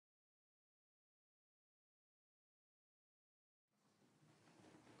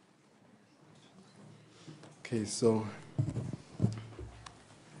Okay, so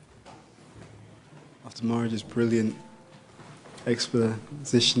after Maharaj's brilliant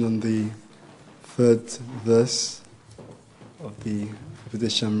exposition on the third verse of the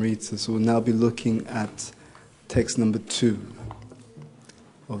Upadeshamrita, so we'll now be looking at text number 2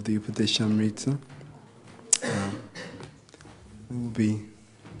 of the Upadeshamrita. We'll be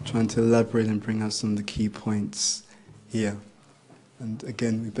trying to elaborate and bring out some of the key points here. And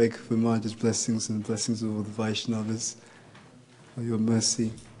again, we beg for Maharaj's blessings and the blessings of all the Vaishnavas. For your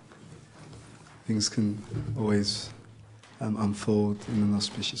mercy, things can always unfold in an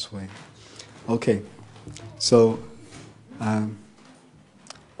auspicious way. Okay, so I'll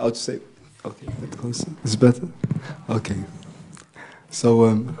just say, okay, a bit closer. Is it better? Okay.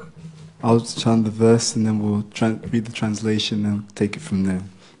 So I'll chant the verse and then we'll read the translation and take it from there.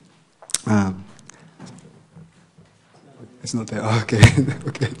 It's not there. Oh, okay.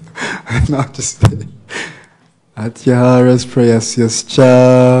 Okay. No, just Atyaharas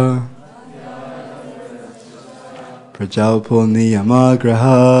prayasyascha Prajalpo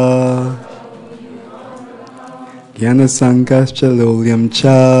niyamagraha Jnana sangascha lolyam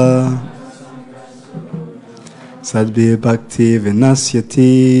cha Sadbhi bhakti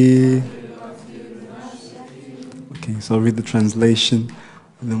vinasyati. Okay, so I'll read the translation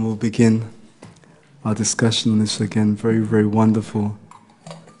and then we'll begin our discussion on this again. Very, very wonderful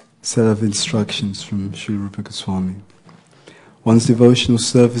set of instructions from Sri Rupa Goswami. One's devotional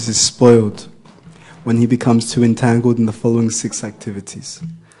service is spoiled when he becomes too entangled in the following 6 activities.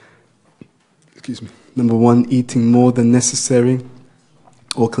 Excuse me. Number 1, eating more than necessary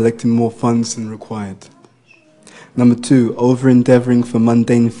or collecting more funds than required. Number 2, over-endeavoring for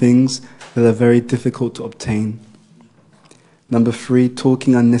mundane things that are very difficult to obtain. Number 3,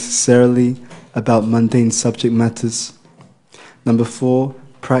 talking unnecessarily about mundane subject matters. Number 4,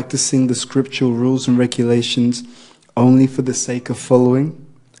 practicing the scriptural rules and regulations only for the sake of following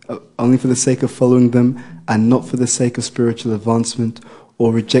them and not for the sake of spiritual advancement,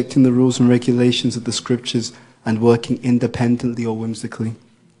 or rejecting the rules and regulations of the scriptures and working independently or whimsically.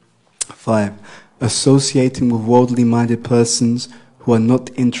 5, associating with worldly minded persons who are not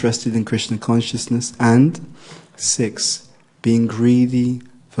interested in Krishna consciousness. And 6, being greedy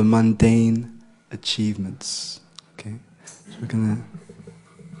for mundane achievements. Okay, so we're going to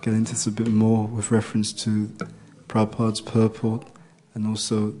get into this a bit more with reference to Prabhupada's purport and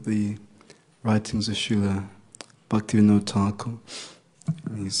also the writings of Srila Bhaktivinoda Thakur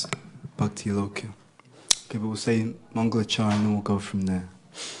and his Bhakti Lokya. Okay, but we'll say Mangalachara and then we'll go from there.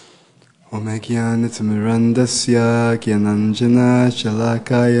 Om Jnanatirmirandasya Gyananjana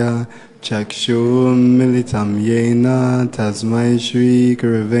Shalakaya Chakshum Militam Yena Tasmai Shri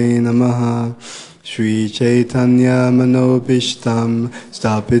Gurave Namaha Shri Chaitanya Manobishtam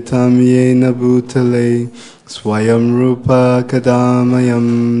Stapitam Yena Bhutale Swayam Rupa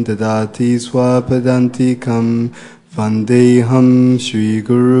Kadamayam Dadati Swapadantikam Vandeham Shri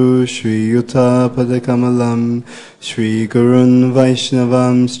Guru Shri Yuta Padakamalam Shri Gurun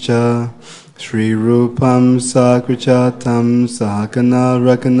Vaishnavamscha Shri Rupam Sakrichatam Sahakana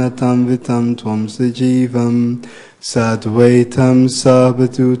Rakanatam Vitam Tvam Sajivam Sadvaitam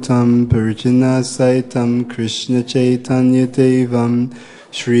Sabatutam Purjana Saitam Krishna Chaitanya Devam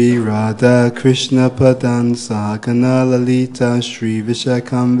Shri Radha Krishna Padan Sahakana Lalita Shri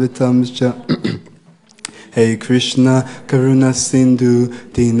Vishakam Vitamscha Hey Krishna Karuna Sindhu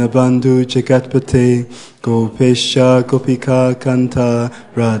Dinabandhu Jagatpate Gopesha Gopika Kanta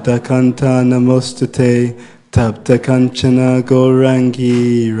Radha Kanta Namostate Tapta Kanchana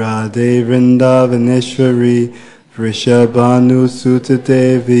Gaurangi Radhe Vrindavaneshwari Vrishabhanu Sutta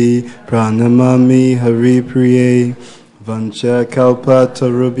Devi Pranamami Hari Priye Vancha Kalpa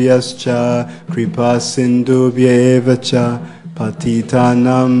Tarubhyascha Kripa Sindhubhya Evacha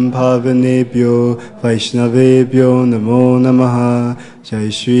Patitanam Pavanebhyo Vaishnavebhyo Namo Namaha. Jai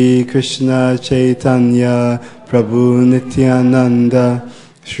Shri Krishna Chaitanya Prabhu Nityananda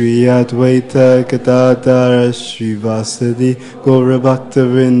Shri Advaita Gadadhara Shri Vasadi Gaura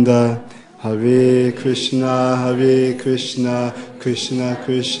Bhakta-vrinda. Hare Krishna Krishna Krishna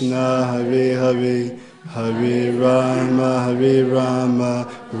Hare Hare Hare Rama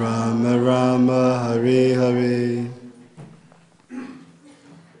Rama Rama Hare Hare.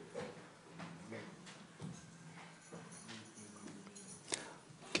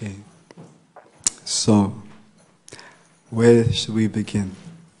 Okay, so where should we begin?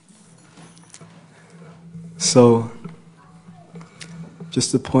 So,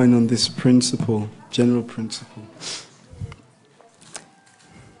 just a point on this principle, general principle.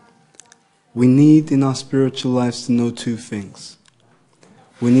 We need in our spiritual lives to know 2 things.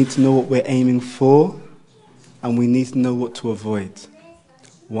 We need to know what we're aiming for, and we need to know what to avoid.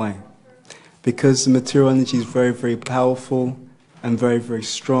 Why? Because the material energy is very, very powerful and very, very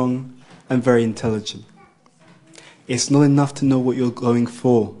strong and very intelligent. It's not enough to know what you're going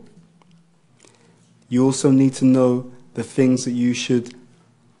for. You also need to know the things that you should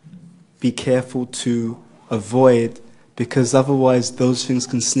be careful to avoid, because otherwise those things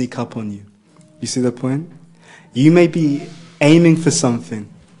can sneak up on you. You see the point? You may be aiming for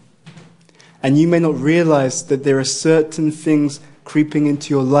something, and you may not realize that there are certain things creeping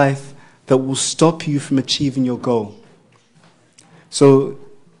into your life that will stop you from achieving your goal. So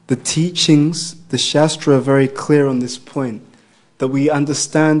the teachings, the Shastra, are very clear on this point, that we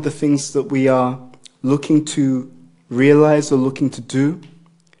understand the things that we are looking to realize or looking to do,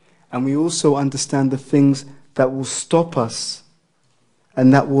 and we also understand the things that will stop us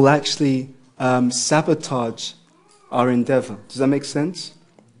and that will actually sabotage our endeavor. Does that make sense?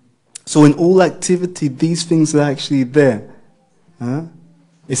 So in all activity, these things are actually there.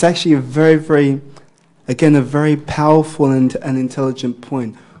 It's actually a very, very, again, a very powerful and intelligent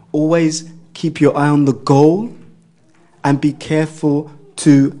point. Always keep your eye on the goal and be careful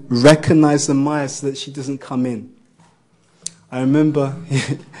to recognize the Maya so that she doesn't come in. I remember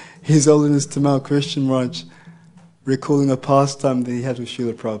His Holiness Tamal Christian Raj recalling a pastime that he had with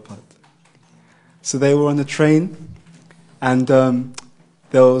Srila Prabhupada. So they were on a train, and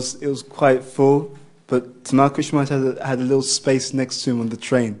it was quite full, but Tamal Krishna Raj had a little space next to him on the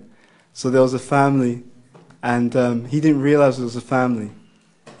train. So there was a family, and he didn't realize it was a family.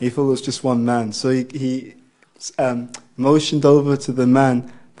 He thought it was just one man. So he motioned over to the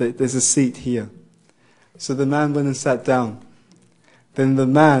man that there's a seat here. So the man went and sat down. Then the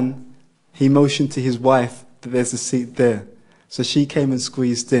man, he motioned to his wife that there's a seat there. So she came and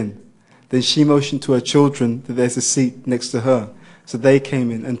squeezed in. Then she motioned to her children that there's a seat next to her. So they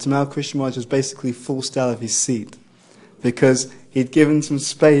came in. And Tamal Krishna Maharaj was basically forced out of his seat, because he'd given some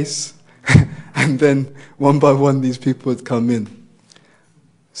space and then one by one these people would come in.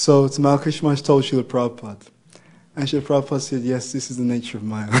 So Tamal Krishna Maharaj told Srila Prabhupada. And Srila Prabhupada said, yes, this is the nature of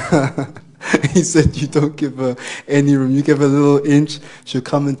Maya. He said, you don't give her any room. You give her a little inch, she'll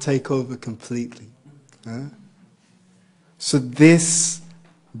come and take over completely. So this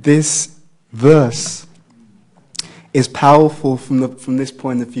verse is powerful from this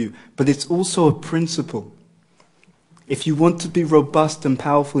point of view. But it's also a principle. If you want to be robust and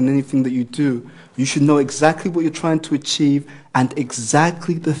powerful in anything that you do, you should know exactly what you're trying to achieve and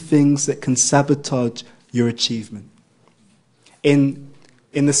exactly the things that can sabotage your achievement. In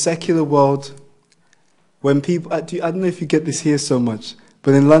the secular world, when people, I don't know if you get this here so much,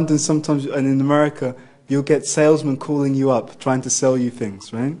 but in London sometimes, and in America, you'll get salesmen calling you up, trying to sell you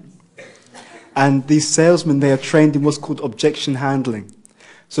things, right? And these salesmen, they are trained in what's called objection handling.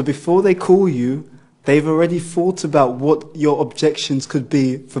 So before they call you, they've already thought about what your objections could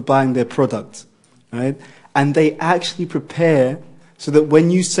be for buying their product, right? And they actually prepare so that when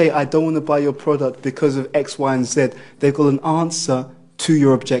you say, I don't want to buy your product because of X, Y, and Z, they've got an answer to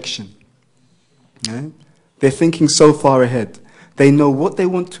your objection. Right? They're thinking so far ahead. They know what they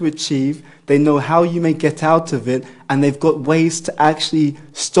want to achieve, they know how you may get out of it, and they've got ways to actually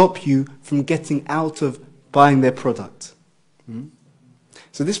stop you from getting out of buying their product.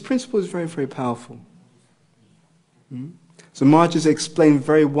 So this principle is very, very powerful. So Maharaj has explained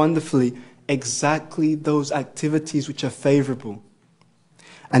very wonderfully exactly those activities which are favorable.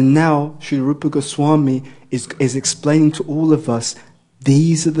 And now Sri Rupa Goswami is explaining to all of us,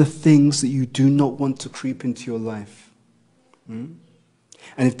 these are the things that you do not want to creep into your life. And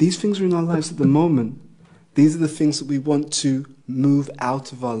if these things are in our lives at the moment, these are the things that we want to move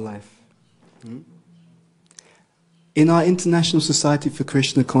out of our life. In our International Society for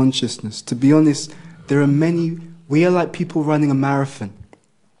Krishna Consciousness, to be honest, there are many, we are like people running a marathon.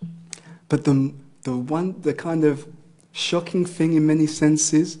 But the kind of shocking thing in many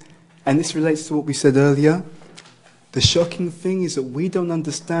senses, and this relates to what we said earlier, the shocking thing is that we don't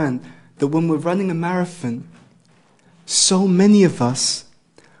understand that when we're running a marathon, so many of us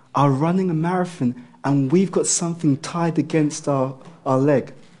are running a marathon and we've got something tied against our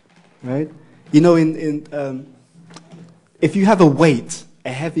leg, right? You know, if you have a weight,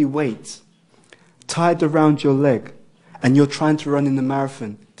 a heavy weight, tied around your leg, and you're trying to run in the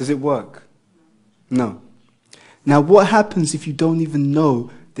marathon, does it work? No. Now, what happens if you don't even know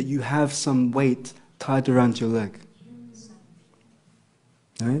that you have some weight tied around your leg?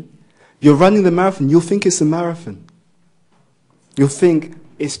 Right? You're running the marathon, you'll think it's a marathon. You'll think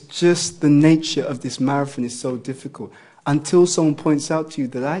it's just the nature of this marathon is so difficult. Until someone points out to you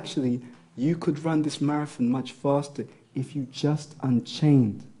that actually you could run this marathon much faster if you just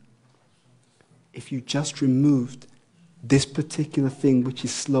unchained. if you just removed this particular thing which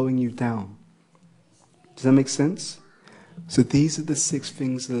is slowing you down. Does that make sense? So these are the 6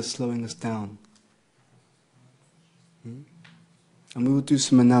 things that are slowing us down. And we will do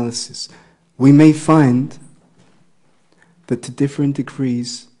some analysis. We may find that to different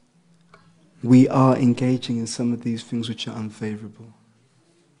degrees we are engaging in some of these things which are unfavorable.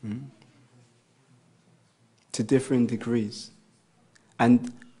 To different degrees.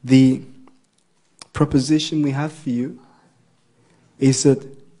 And the proposition we have for you is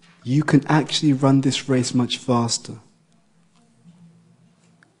that you can actually run this race much faster.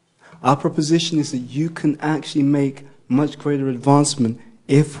 Our proposition is that you can actually make much greater advancement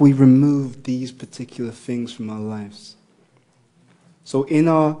if we remove these particular things from our lives. So in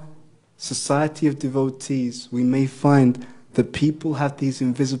our society of devotees, we may find that people have these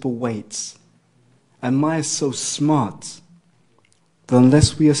invisible weights. And Maya is so smart that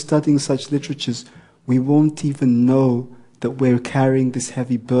unless we are studying such literatures, we won't even know that we're carrying this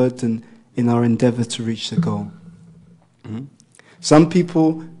heavy burden in our endeavor to reach the goal. Some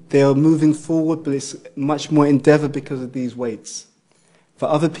people, they are moving forward, but it's much more endeavor because of these weights. For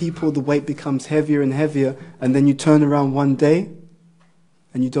other people, the weight becomes heavier and heavier, and then you turn around one day,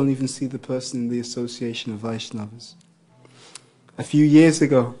 and you don't even see the person in the association of Vaishnavas. A few years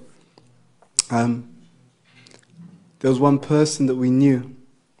ago, there was one person that we knew,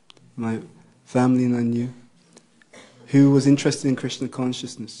 my family and I knew, who was interested in Krishna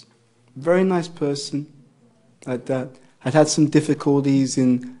consciousness. Very nice person, like that. Had had some difficulties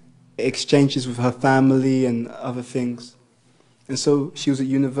in exchanges with her family and other things. And so she was at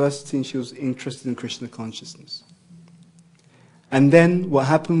university and she was interested in Krishna consciousness. And then what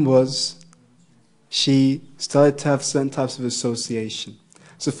happened was she started to have certain types of association.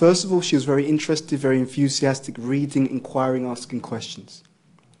 So first of all, she was very interested, very enthusiastic, reading, inquiring, asking questions.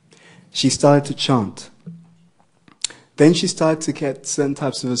 She started to chant. Then she started to get certain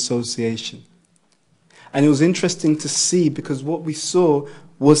types of association. And it was interesting to see, because what we saw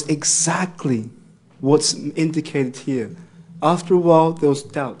was exactly what's indicated here. After a while, there was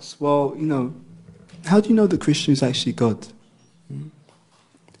doubts. Well, how do you know that Krishna is actually God?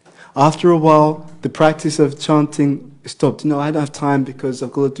 After a while, the practice of chanting stopped. I don't have time because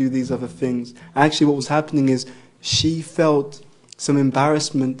I've got to do these other things. Actually, what was happening is she felt some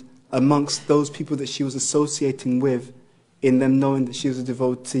embarrassment amongst those people that she was associating with, in them knowing that she was a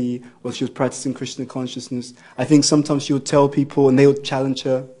devotee or she was practicing Krishna consciousness. I think sometimes she would tell people and they would challenge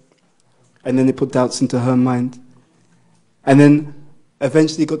her, and then they put doubts into her mind. And then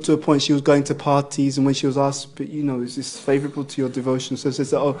eventually got to a point she was going to parties, and when she was asked, but is this favorable to your devotion? So she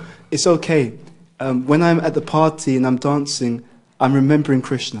said, oh, it's okay. When I'm at the party and I'm dancing, I'm remembering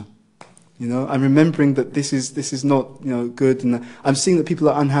Krishna. I'm remembering that this is not good, and I'm seeing that people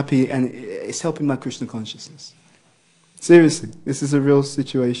are unhappy, and it's helping my Krishna consciousness. Seriously, this is a real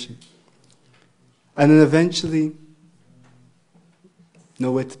situation. And then eventually,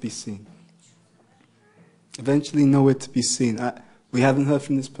 nowhere to be seen. Eventually, nowhere to be seen. We haven't heard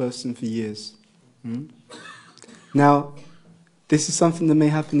from this person for years. Now, this is something that may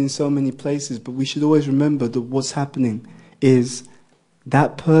happen in so many places, but we should always remember that what's happening is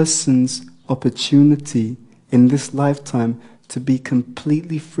that person's opportunity in this lifetime to be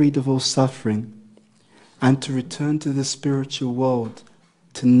completely freed of all suffering and to return to the spiritual world,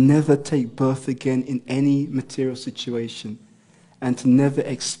 to never take birth again in any material situation, and to never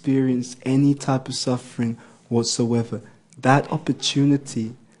experience any type of suffering whatsoever. That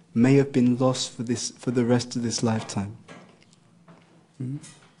opportunity may have been lost for the rest of this lifetime.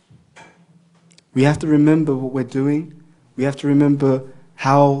 We have to remember what we're doing. We have to remember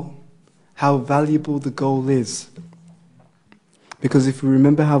how valuable the goal is. Because if we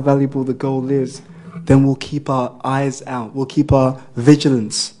remember how valuable the goal is, then we'll keep our eyes out, we'll keep our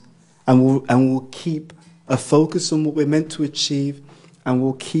vigilance, and we'll keep a focus on what we're meant to achieve, and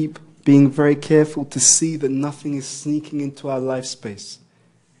we'll keep being very careful to see that nothing is sneaking into our life space.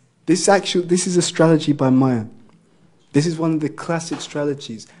 This is a strategy by Maya. This is one of the classic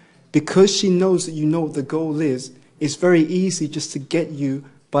strategies. Because she knows that you know what the goal is, it's very easy just to get you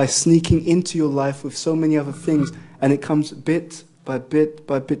by sneaking into your life with so many other things, and it comes bit by bit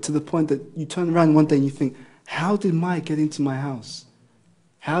by bit to the point that you turn around one day and you think, how did Maya get into my house?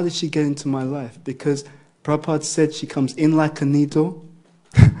 How did she get into my life? Because Prabhupada said she comes in like a needle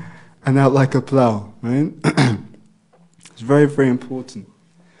and out like a plow, right? It's very, very important.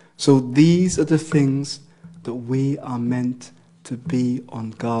 So these are the things that we are meant to be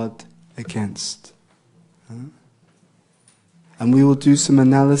on guard against. And we will do some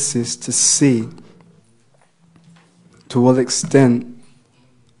analysis to see to what extent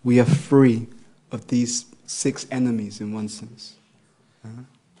we are free of these 6 enemies in one sense.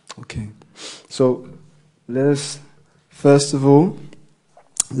 Okay, so let us first of all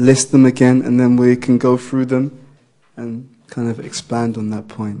list them again, and then we can go through them and kind of expand on that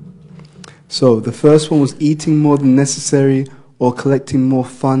point. So the first one was eating more than necessary or collecting more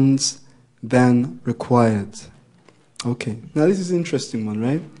funds than required. Okay, now this is an interesting one,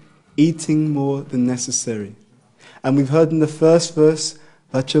 right? Eating more than necessary. And we've heard in the first verse,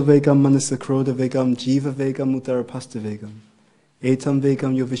 Vacha vegam manasa krodha vegam jiva vegam uttarapasta vegam. Etam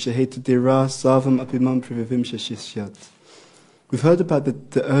vegam yovishaheta dira savam apimam privivimsha shishyat. We've heard about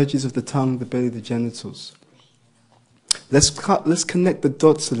the urges of the tongue, the belly, the genitals. Let's connect the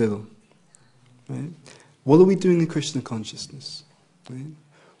dots a little. Right? What are we doing in Krishna consciousness? Right?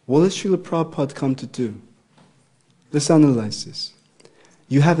 What has Srila Prabhupada come to do? Let's analyze this.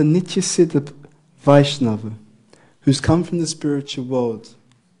 You have a Nitya Siddha Vaishnava who's come from the spiritual world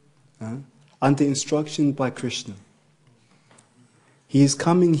under instruction by Krishna. He is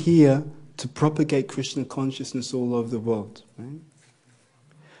coming here to propagate Krishna consciousness all over the world. Right?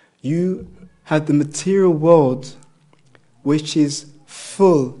 You have the material world which is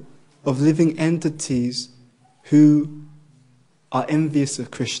full of living entities who are envious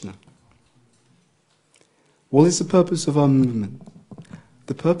of Krishna. What is the purpose of our movement?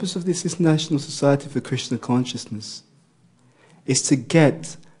 The purpose of this International Society for Krishna Consciousness is to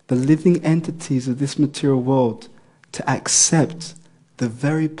get the living entities of this material world to accept the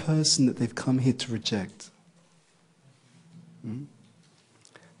very person that they've come here to reject.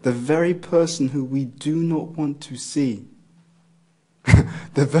 The very person who we do not want to see.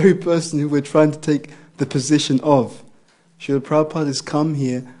 The very person who we're trying to take the position of. Srila Prabhupada has come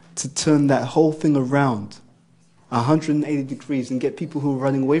here to turn that whole thing around 180 degrees and get people who are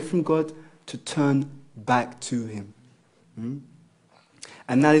running away from God to turn back to Him.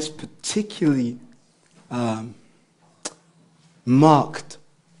 And that is particularly marked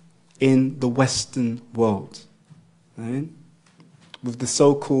in the Western world, right? With the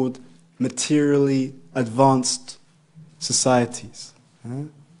so-called materially advanced societies,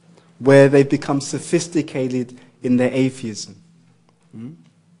 where they've become sophisticated in their atheism.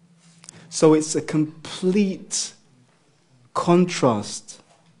 So it's a complete contrast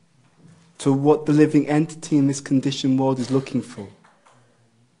to what the living entity in this conditioned world is looking for.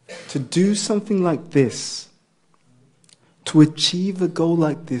 To do something like this, to achieve a goal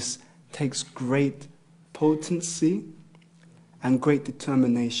like this, takes great potency and great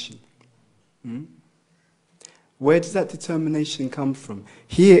determination. Where does that determination come from?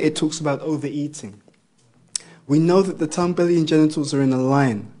 Here it talks about overeating. We know that the tongue, belly and genitals are in a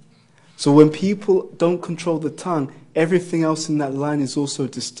line. So when people don't control the tongue, everything else in that line is also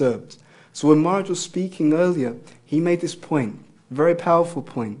disturbed. So when Maharaj was speaking earlier, he made this point, very powerful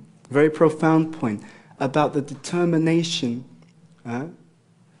point, very profound point, about the determination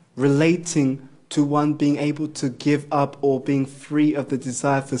relating to one being able to give up or being free of the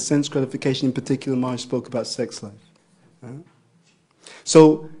desire for sense gratification. In particular, Maharaj spoke about sex life.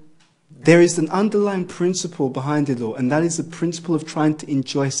 So there is an underlying principle behind it all, and that is the principle of trying to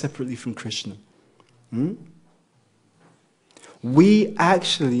enjoy separately from Krishna. We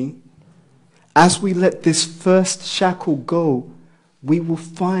actually, as we let this first shackle go, we will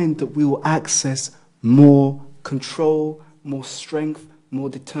find that we will access more control, more strength, more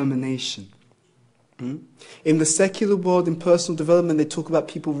determination. In the secular world, in personal development, they talk about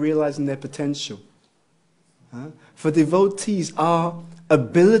people realizing their potential. For devotees, our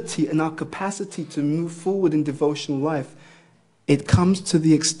ability and our capacity to move forward in devotional life, it comes to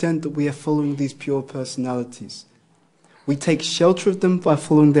the extent that we are following these pure personalities. We take shelter of them by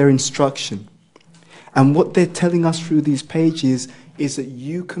following their instruction. And what they're telling us through these pages is that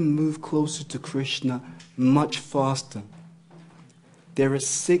you can move closer to Krishna much faster. There are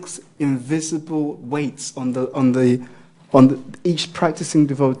 6 invisible weights on each practicing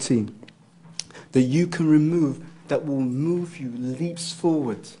devotee that you can remove, that will move you leaps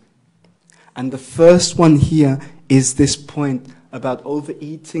forward. And the first one here is this point about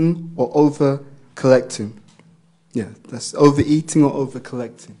overeating or over-collecting. Yeah, that's overeating or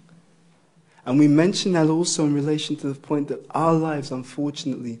over-collecting. And we mention that also in relation to the point that our lives,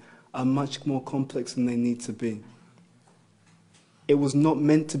 unfortunately, are much more complex than they need to be. It was not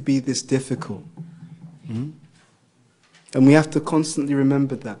meant to be this difficult. And we have to constantly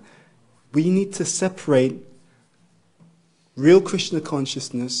remember that. We need to separate real Krishna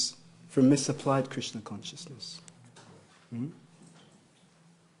consciousness from misapplied Krishna consciousness.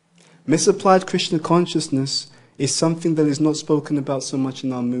 Misapplied Krishna consciousness is something that is not spoken about so much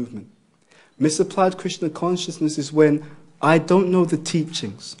in our movement. Misapplied Krishna consciousness is when I don't know the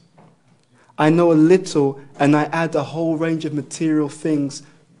teachings. I know a little and I add a whole range of material things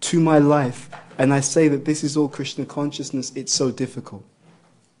to my life and I say that this is all Krishna consciousness, it's so difficult.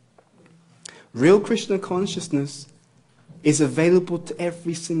 Real Krishna consciousness is available to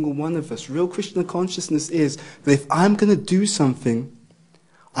every single one of us. Real Krishna consciousness is that if I'm going to do something,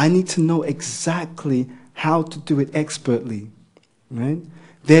 I need to know exactly how to do it expertly. Right?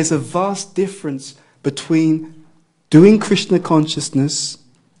 There's a vast difference between doing Krishna consciousness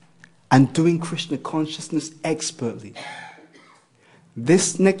and doing Krishna consciousness expertly.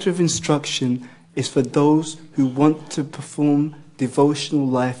 This nectar of instruction is for those who want to perform devotional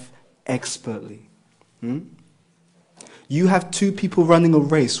life expertly. You have two people running a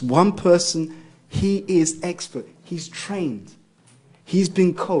race. One person, he is expert. He's trained. He's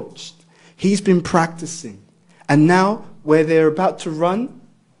been coached. He's been practicing. And now, where they're about to run,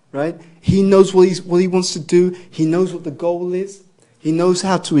 right? He knows what he wants to do. He knows what the goal is. He knows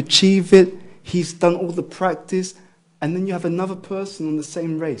how to achieve it. He's done all the practice. And then you have another person on the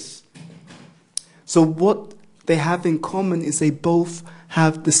same race. So what they have in common is they both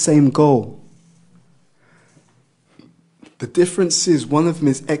have the same goal. The difference is one of them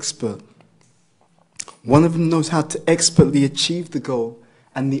is expert. One of them knows how to expertly achieve the goal,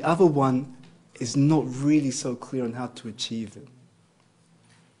 and the other one is not really so clear on how to achieve it.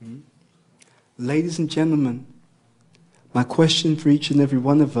 Ladies and gentlemen, my question for each and every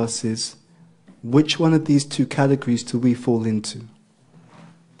one of us is, which one of these two categories do we fall into?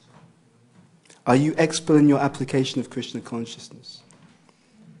 Are you expert in your application of Krishna consciousness?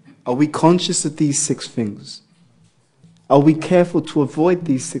 Are we conscious of these 6 things? Are we careful to avoid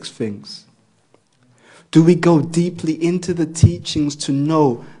these 6 things? Do we go deeply into the teachings to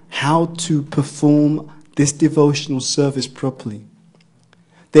know how to perform this devotional service properly?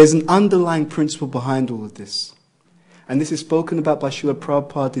 There's an underlying principle behind all of this. And this is spoken about by Srila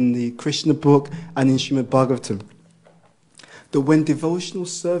Prabhupada in the Krishna book and in Srimad Bhagavatam. That when devotional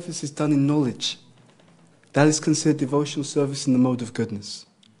service is done in knowledge, that is considered devotional service in the mode of goodness.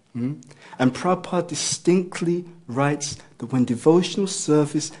 And Prabhupada distinctly writes that when devotional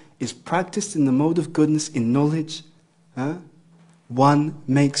service is practiced in the mode of goodness in knowledge, one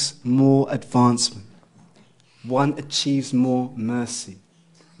makes more advancement. One achieves more mercy.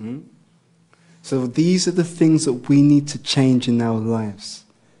 So these are the things that we need to change in our lives.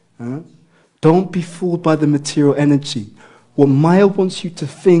 Don't be fooled by the material energy. What Maya wants you to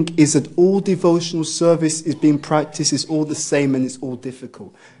think is that all devotional service is being practiced, is all the same and it's all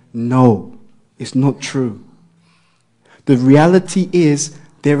difficult. No, it's not true. The reality is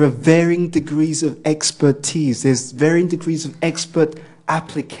there are varying degrees of expertise. There's varying degrees of expert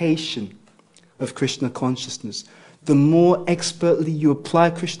application of Krishna consciousness. The more expertly you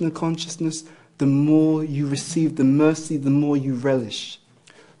apply Krishna consciousness, the more you receive the mercy, the more you relish.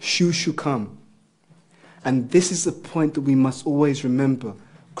 Shushukam. And this is the point that we must always remember.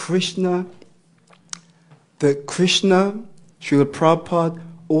 Krishna, Srila Prabhupada,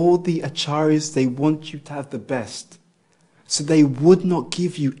 all the acharyas, they want you to have the best. So they would not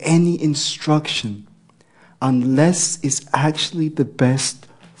give you any instruction unless it's actually the best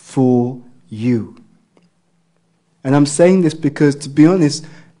for you. And I'm saying this because, to be honest,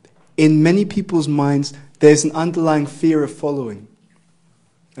 in many people's minds, there's an underlying fear of following.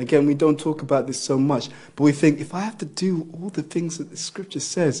 Again, we don't talk about this so much, but we think, if I have to do all the things that the scripture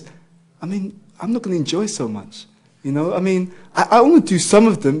says, I'm not going to enjoy so much. I want to do some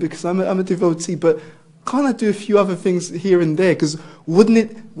of them because I'm a devotee, but can't I do a few other things here and there? Because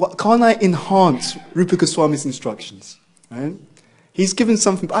can't I enhance Rupa Goswami's instructions? Right? He's given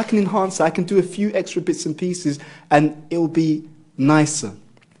something, but I can enhance it. I can do a few extra bits and pieces, and it will be nicer.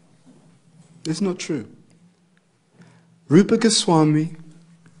 It's not true. Rupa Goswami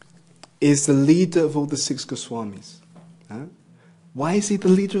is the leader of all the 6 Goswamis. Why is he the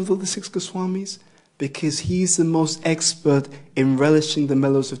leader of all the 6 Goswamis? Because he's the most expert in relishing the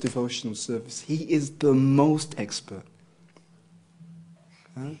mellows of devotional service. He is the most expert.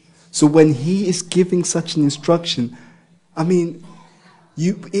 So when he is giving such an instruction,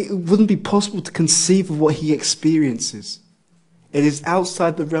 it wouldn't be possible to conceive of what he experiences. It is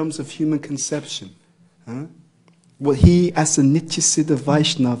outside the realms of human conception. What he, as a Nityasiddha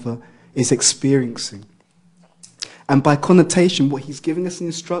Vaishnava, is experiencing. And by connotation, what he's giving us in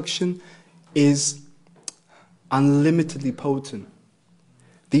instruction is unlimitedly potent.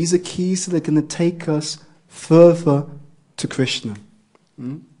 These are keys that are going to take us further to Krishna.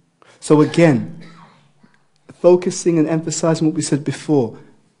 So again, focusing and emphasizing what we said before,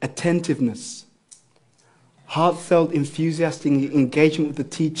 attentiveness, heartfelt, enthusiastic engagement with the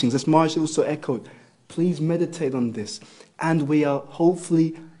teachings. As Maharaj also echoed, please meditate on this. And we are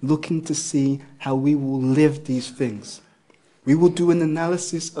hopefully looking to see how we will live these things. We will do an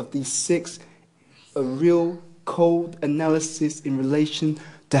analysis of these 6, a real cold analysis in relation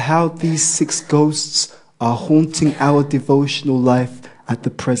to how these 6 ghosts are haunting our devotional life at the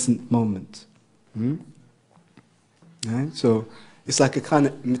present moment. Right? So it's like a kind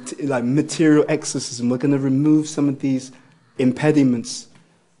of like material exorcism. We're going to remove some of these impediments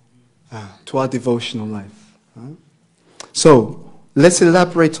to our devotional life. Right? So let's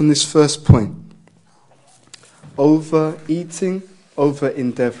elaborate on this first point. Overeating,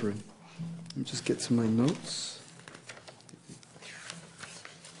 over-endeavoring. Let me just get to my notes.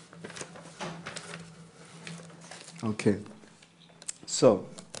 Okay. So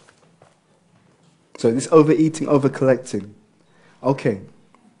this overeating, over-collecting. Okay.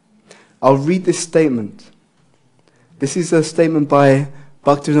 I'll read this statement. This is a statement by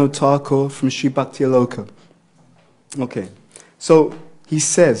Bhaktivinoda Thakur from Sri Bhakti Aloka. Okay. So he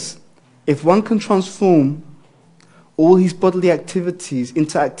says, if one can transform all his bodily activities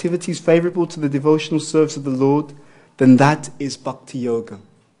into activities favorable to the devotional service of the Lord, then that is Bhakti Yoga.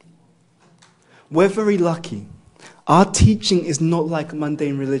 We're very lucky. Our teaching is not like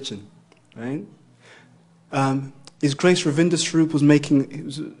mundane religion, right? His Grace Ravinda Swarup was he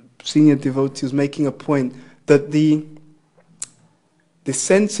was a senior devotee, was making a point that the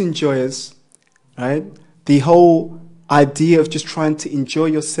sense enjoyers, right? The whole idea of just trying to enjoy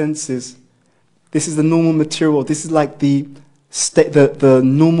your senses, this is the normal material. This is like the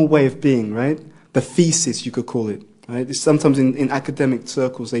normal way of being, right? The thesis, you could call it. Right? It's sometimes in academic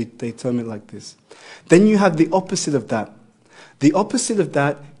circles they term it like this. Then you have the opposite of that. The opposite of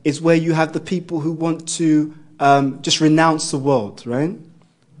that is where you have the people who want to just renounce the world, right?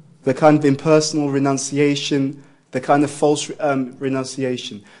 The kind of impersonal renunciation, the kind of false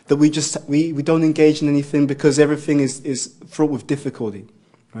renunciation. That we don't engage in anything because everything is fraught with difficulty.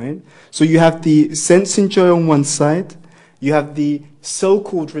 Right? So you have the sense enjoyer on one side, you have the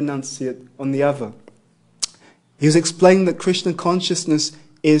so-called renunciate on the other. He was explaining that Krishna consciousness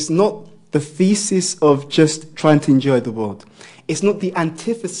is not the thesis of just trying to enjoy the world. It's not the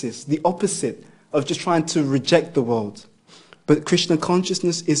antithesis, the opposite of just trying to reject the world. But Krishna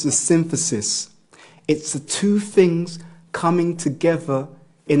consciousness is the synthesis. It's the two things coming together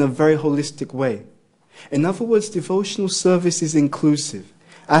in a very holistic way. In other words, devotional service is inclusive.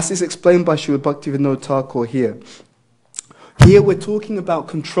 As is explained by Srila Bhaktivinoda Thakur here. Here we're talking about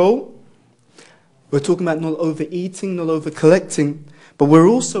control. We're talking about not overeating, not over-collecting. But we're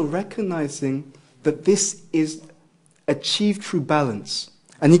also recognizing that this is achieved through balance.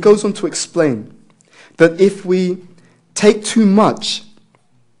 And he goes on to explain that if we take too much,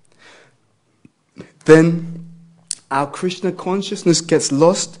 then our Krishna consciousness gets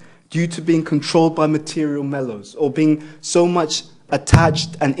lost due to being controlled by material mellows, or being so much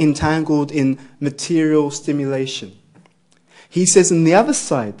attached and entangled in material stimulation. He says on the other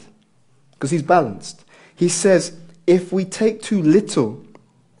side, because he's balanced, he says, if we take too little,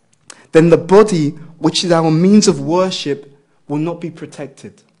 then the body, which is our means of worship, will not be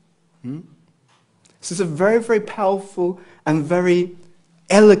protected. This is a very, very powerful and very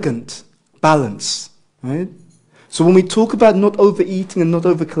elegant balance. Right? So when we talk about not overeating and not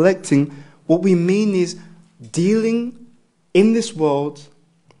over-collecting, what we mean is dealing in this world,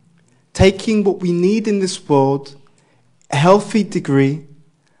 taking what we need in this world, a healthy degree,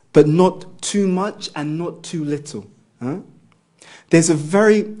 but not too much and not too little. There's a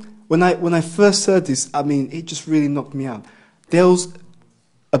very, when I first heard this, I mean, it just really knocked me out. There was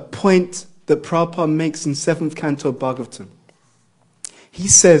a point that Prabhupada makes in 7th Canto of Bhagavatam. He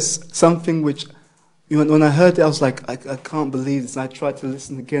says something which, when I heard it, I was like, I can't believe this. And I tried to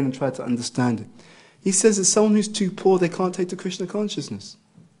listen again and try to understand it. He says that someone who's too poor, they can't take to Krishna consciousness.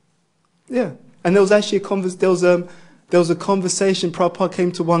 Yeah. And there was actually there was a conversation. Prabhupada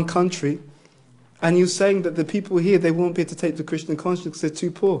came to one country, and he was saying that the people here, they won't be able to take to Krishna consciousness because they're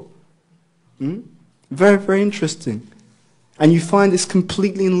too poor. Very, very interesting. And you find it's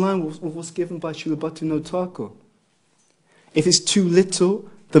completely in line with what's given by Srila Bhaktivinoda Thakur. If it's too little,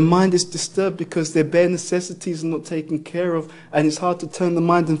 the mind is disturbed because their bare necessities are not taken care of, and it's hard to turn the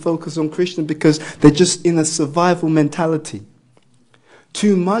mind and focus on Krishna because they're just in a survival mentality.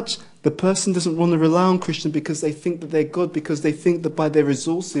 Too much, the person doesn't want to rely on Krishna because they think that they're God, because they think that by their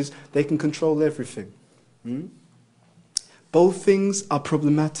resources they can control everything. Both things are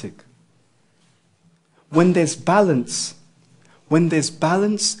problematic. When there's balance,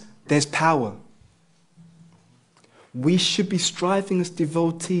 there's power. We should be striving as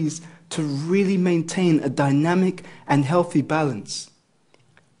devotees to really maintain a dynamic and healthy balance.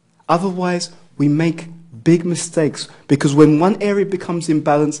 Otherwise, we make big mistakes, because when one area becomes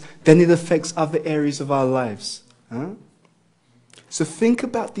imbalanced, then it affects other areas of our lives. So think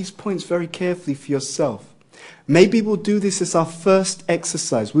about these points very carefully for yourself. Maybe we'll do this as our first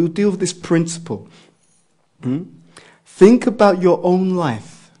exercise. We'll deal with this principle. Think about your own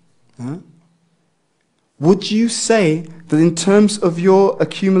life. Would you say that in terms of your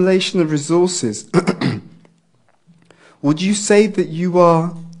accumulation of resources, would you say that you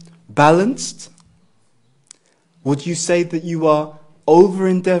are balanced? Would you say that you are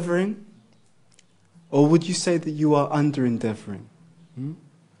over-endeavoring? Or would you say that you are under-endeavoring?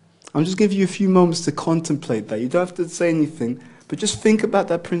 I'm just giving you a few moments to contemplate that. You don't have to say anything, but just think about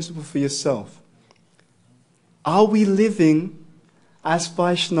that principle for yourself. Are we living as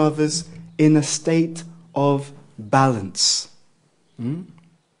Vaishnavas in a state of balance?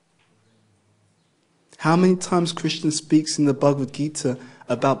 How many times Krishna speaks in the Bhagavad Gita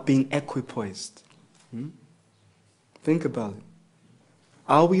about being equipoised? Think about it.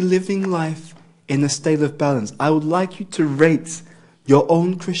 Are we living life in a state of balance? I would like you to rate your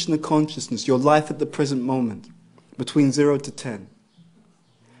own Krishna consciousness, your life at the present moment, between 0 to 10.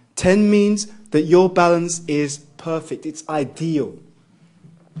 10 means that your balance is perfect, it's ideal.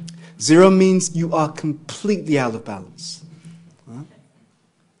 0 means you are completely out of balance.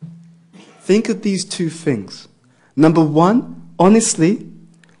 Think of these two things. Number one, honestly,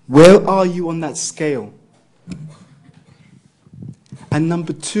 where are you on that scale? And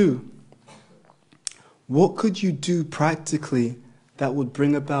number two, what could you do practically that would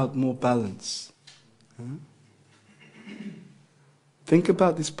bring about more balance? Think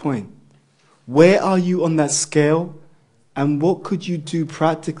about this point. Where are you on that scale, and what could you do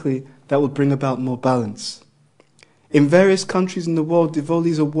practically that would bring about more balance? In various countries in the world,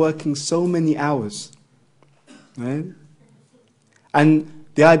 devotees are working so many hours, right? And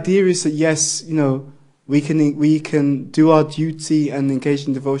the idea is that yes, you know, we can do our duty and engage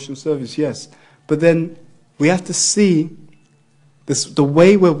in devotional service, yes. But then we have to see this, the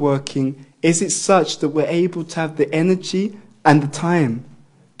way we're working, is it such that we're able to have the energy and the time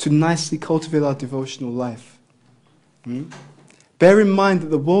to nicely cultivate our devotional life? Bear in mind that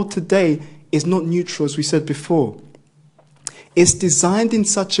the world today is not neutral, as we said before. It's designed in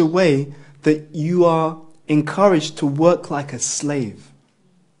such a way that you are encouraged to work like a slave.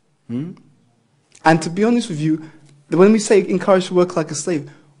 And to be honest with you, when we say encouraged to work like a slave,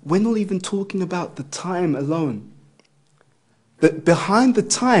 we're not even talking about the time alone. But behind the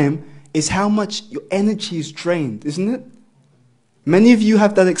time is how much your energy is drained, isn't it? Many of you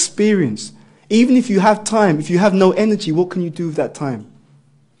have that experience. Even if you have time, if you have no energy, what can you do with that time?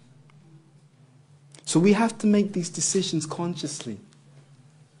 So we have to make these decisions consciously.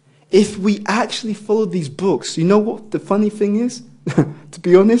 If we actually follow these books, you know what the funny thing is? To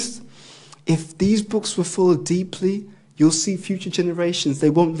be honest, if these books were followed deeply, you'll see future generations, they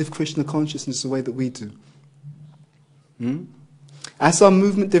won't live Krishna consciousness the way that we do. As our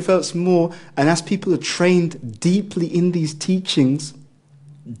movement develops more, and as people are trained deeply in these teachings,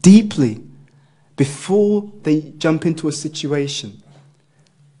 deeply, before they jump into a situation,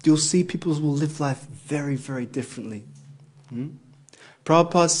 you'll see people will live life very, very differently.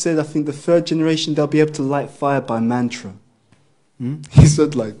 Prabhupada said, I think the third generation, they'll be able to light fire by mantra. He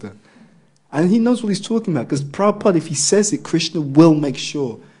said like that. And he knows what he's talking about, because Prabhupada, if he says it, Krishna will make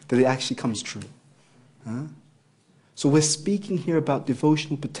sure that it actually comes true. So we're speaking here about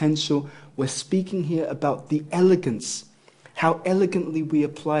devotional potential. We're speaking here about the elegance, how elegantly we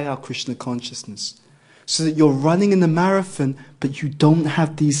apply our Krishna consciousness. So that you're running in a marathon, but you don't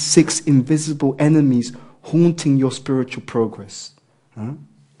have these 6 invisible enemies haunting your spiritual progress.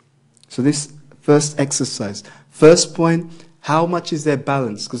 So this first exercise. First point, how much is there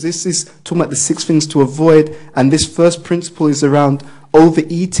balance? Because this is talking about the 6 things to avoid, and this first principle is around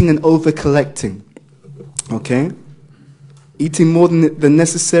overeating and over-collecting. Okay? Eating more than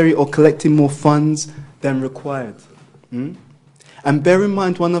necessary or collecting more funds than required. And bear in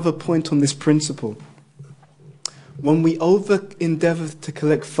mind one other point on this principle. When we over-endeavor to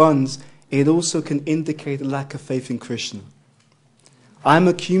collect funds, it also can indicate a lack of faith in Krishna. I'm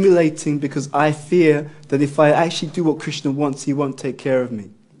accumulating because I fear that if I actually do what Krishna wants, he won't take care of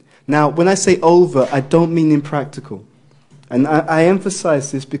me. Now, when I say over, I don't mean impractical. And I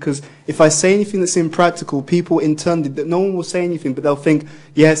emphasize this because if I say anything that's impractical, people internally, no one will say anything, but they'll think,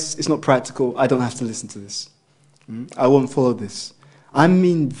 yes, it's not practical, I don't have to listen to this. I won't follow this. I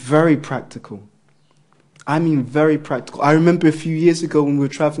mean very practical. I mean very practical. I remember a few years ago when we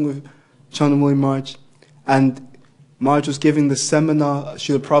were traveling with Candramauli Maharaj, and Maharaj was giving the seminar,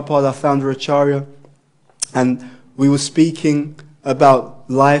 Srila Prabhupada, our founder Acharya, and we were speaking about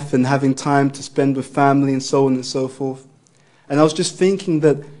life and having time to spend with family and so on and so forth. And I was just thinking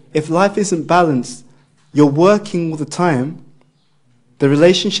that if life isn't balanced, you're working all the time, the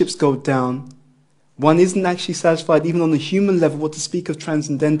relationships go down, one isn't actually satisfied even on the human level, what to speak of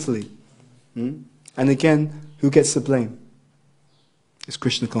transcendentally. And again, who gets the blame? It's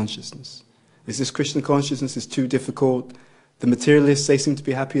Krishna consciousness. Is this Krishna consciousness is too difficult? The materialists, they seem to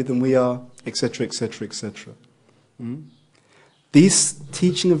be happier than we are, etc., etc., etc. This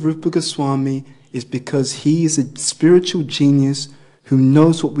teaching of Rupa Goswami is because he is a spiritual genius who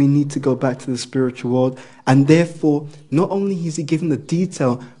knows what we need to go back to the spiritual world, and therefore, not only is he given the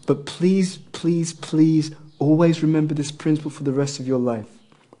detail, but please, please, please, always remember this principle for the rest of your life.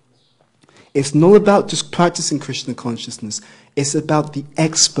 It's not about just practicing Krishna consciousness, it's about the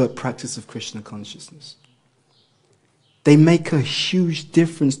expert practice of Krishna consciousness. They make a huge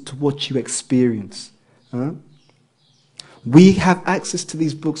difference to what you experience. We have access to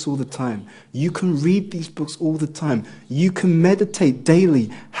these books all the time. You can read these books all the time. You can meditate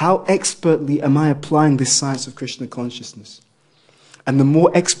daily. How expertly am I applying this science of Krishna consciousness? And the more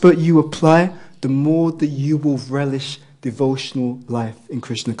expert you apply, the more that you will relish devotional life in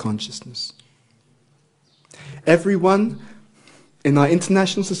Krishna consciousness. Everyone in our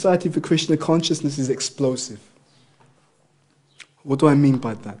International Society for Krishna Consciousness is explosive. What do I mean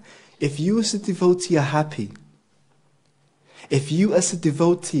by that? If you as a devotee are happy, if you as a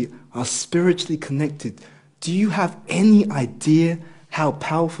devotee are spiritually connected, do you have any idea how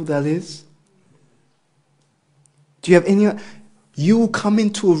powerful that is? Do you have any? You will come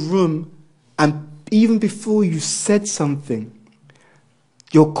into a room and even before you said something,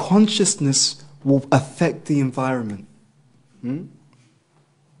 your consciousness will affect the environment.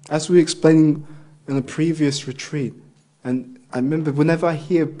 As we were explaining in a previous retreat, and I remember whenever I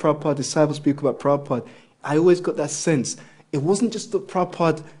hear Prabhupada disciples speak about Prabhupada, I always got that sense. It wasn't just that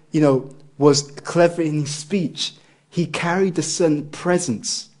Prabhupada, was clever in his speech. He carried a certain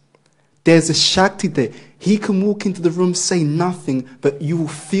presence. There's a Shakti there. He can walk into the room, say nothing, but you will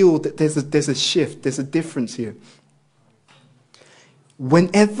feel that there's a shift, there's a difference here.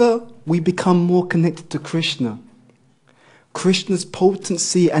 Whenever we become more connected to Krishna, Krishna's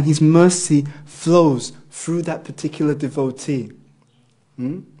potency and his mercy flows through that particular devotee.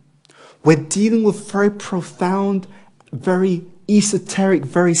 We're dealing with very profound, very esoteric,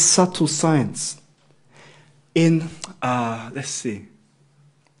 very subtle science. In, let's see,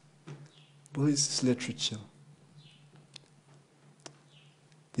 what is this literature?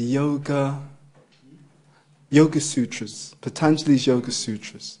 The Yoga Sutras, Patanjali's Yoga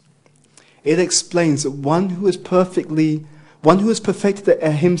Sutras. It explains that one who has perfected the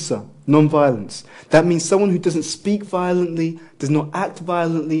ahimsa, non-violence, that means someone who doesn't speak violently, does not act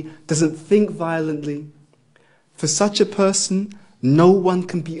violently, doesn't think violently. For such a person, no one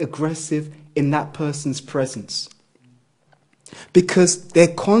can be aggressive in that person's presence. Because their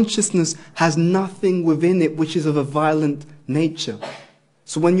consciousness has nothing within it which is of a violent nature.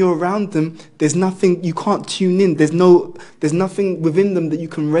 So when you're around them, there's nothing, you can't tune in, there's nothing within them that you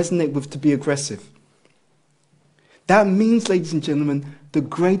can resonate with to be aggressive. That means, ladies and gentlemen, the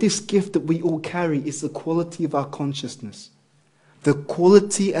greatest gift that we all carry is the quality of our consciousness. The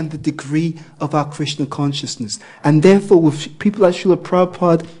quality and the degree of our Krishna consciousness. And therefore, with people like Srila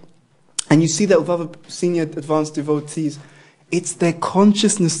Prabhupada, and you see that with other senior advanced devotees, it's their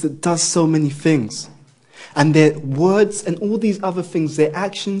consciousness that does so many things. And their words and all these other things, their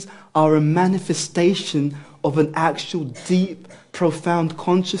actions are a manifestation of an actual deep, profound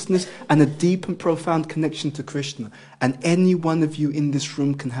consciousness and a deep and profound connection to Krishna. And any one of you in this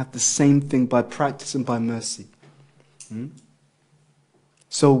room can have the same thing by practice and by mercy.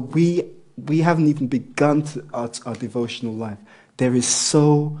 So we haven't even begun our devotional life. There is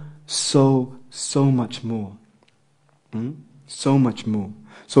so much more. So much more.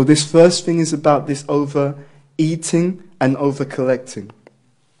 So this first thing is about this overeating and over-collecting.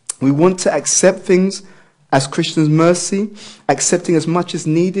 We want to accept things as Krishna's mercy, accepting as much as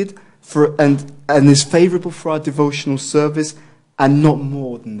needed and is favorable for our devotional service, and not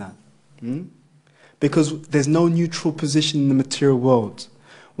more than that. Because there's no neutral position in the material world.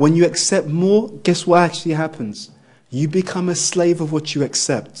 When you accept more, guess what actually happens? You become a slave of what you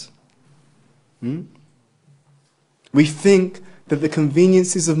accept. We think that the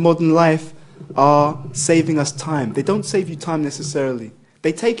conveniences of modern life are saving us time. They don't save you time necessarily.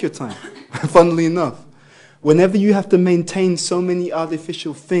 They take your time, funnily enough. Whenever you have to maintain so many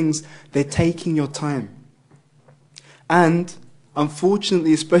artificial things, they're taking your time. And,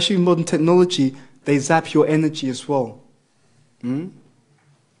 unfortunately, especially in modern technology, they zap your energy as well.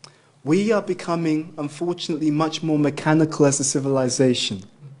 We are becoming, unfortunately, much more mechanical as a civilization.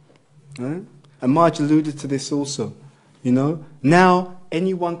 Right? And Marge alluded to this also. You know, now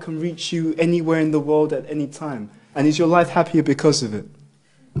anyone can reach you anywhere in the world at any time. And is your life happier because of it?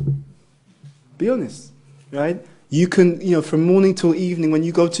 Be honest, right? You can, you know, from morning till evening, when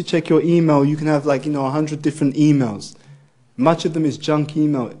you go to check your email, you can have like, 100 different emails. Much of them is junk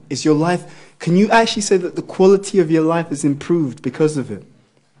email. Is your life, can you actually say that the quality of your life is improved because of it?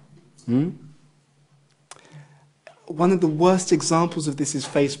 One of the worst examples of this is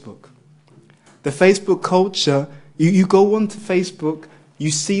Facebook. The Facebook culture, you go onto Facebook,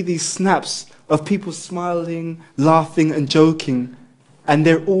 you see these snaps of people smiling, laughing and joking, and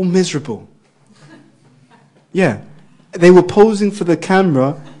they're all miserable. Yeah, they were posing for the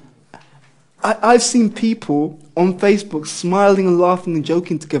camera. I've seen people on Facebook smiling and laughing and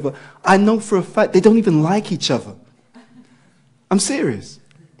joking together. I know for a fact they don't even like each other. I'm serious.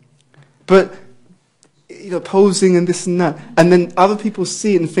 But, posing and this and that. And then other people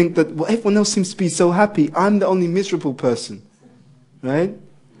see it and think that, well, everyone else seems to be so happy. I'm the only miserable person. Right?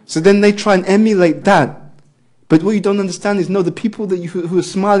 So then they try and emulate that. But what you don't understand is, no, the people that who are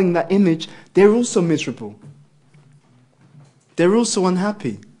smiling in that image, they're also miserable. They're also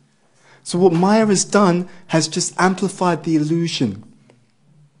unhappy. So what Maya has done has just amplified the illusion.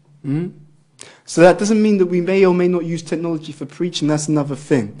 So that doesn't mean that we may or may not use technology for preaching. That's another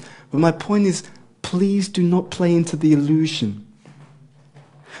thing. But my point is, please do not play into the illusion.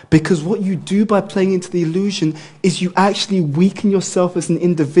 Because what you do by playing into the illusion is you actually weaken yourself as an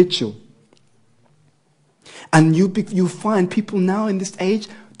individual. And you'll find people now in this age,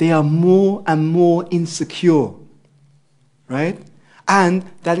 they are more and more insecure. Right? And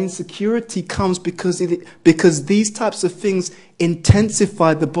that insecurity comes because these types of things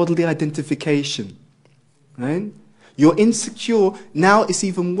intensify the bodily identification. Right? You're insecure, now it's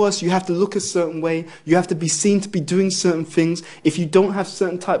even worse. You have to look a certain way. You have to be seen to be doing certain things. If you don't have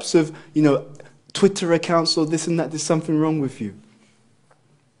certain types of, Twitter accounts or this and that, there's something wrong with you.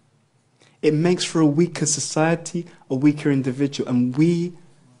 It makes for a weaker society, a weaker individual. And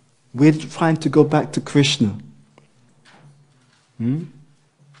we're trying to go back to Krishna.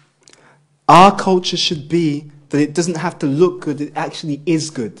 Our culture should be that it doesn't have to look good, it actually is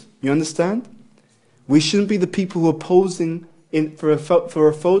good. You understand? We shouldn't be the people who are posing for a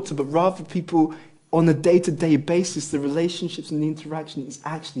photo, but rather people on a day-to-day basis, the relationships and the interaction is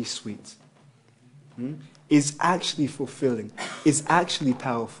actually sweet. Is actually fulfilling. Is actually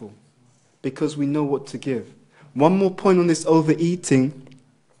powerful. Because we know what to give. One more point on this overeating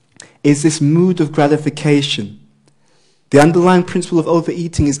is this mood of gratification. The underlying principle of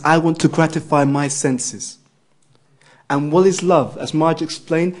overeating is I want to gratify my senses. And what is love? As Maharaj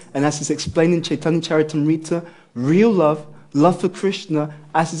explained, and as is explained in Chaitanya Charitamrita, real love, love for Krishna,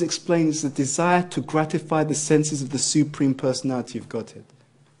 as is explained, is the desire to gratify the senses of the Supreme Personality of Godhead.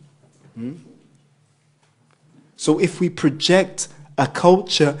 So if we project a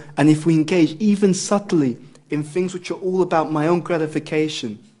culture, and if we engage even subtly in things which are all about my own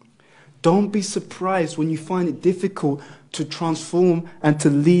gratification, don't be surprised when you find it difficult to transform and to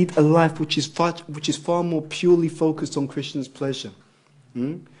lead a life which is far more purely focused on Krishna's pleasure.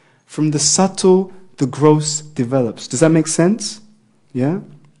 From the subtle, the gross develops. Does that make sense? Yeah?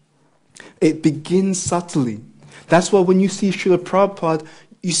 It begins subtly. That's why when you see Srila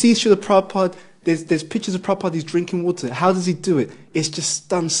Prabhupada, there's pictures of Prabhupada, he's drinking water. How does he do it? It's just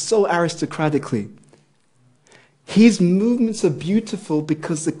done so aristocratically. His movements are beautiful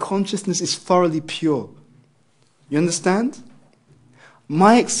because the consciousness is thoroughly pure. You understand?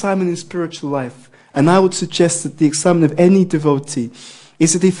 My excitement in spiritual life, and I would suggest that the excitement of any devotee,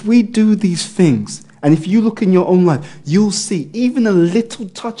 is that if we do these things, and if you look in your own life, you'll see even a little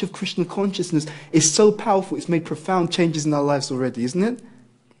touch of Krishna consciousness is so powerful, it's made profound changes in our lives already, isn't it?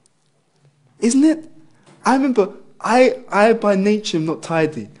 Isn't it? I remember, I by nature am not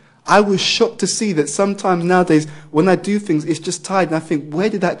tidy. I was shocked to see that sometimes nowadays, when I do things, it's just tired, and I think, where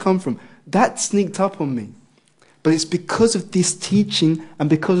did that come from? That sneaked up on me. But it's because of this teaching and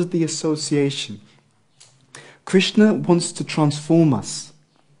because of the association. Krishna wants to transform us.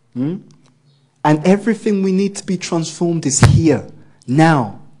 And everything we need to be transformed is here,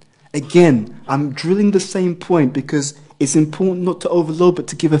 now. Again, I'm drilling the same point because it's important not to overload, but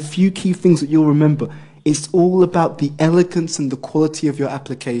to give a few key things that you'll remember. It's all about the elegance and the quality of your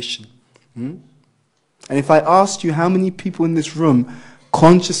application. And if I asked you how many people in this room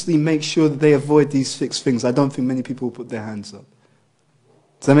consciously make sure that they avoid these 6 things, I don't think many people will put their hands up.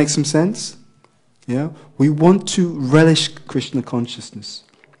 Does that make some sense? Yeah? We want to relish Krishna consciousness.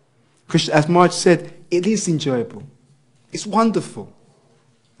 Krishna, as Maharaj said, it is enjoyable. It's wonderful.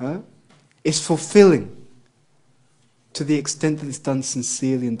 is fulfilling to the extent that it's done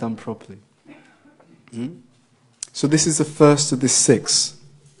sincerely and done properly. So this is the first of the 6.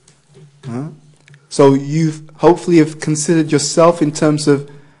 So you've hopefully have considered yourself in terms of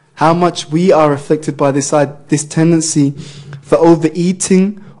how much we are affected by this tendency for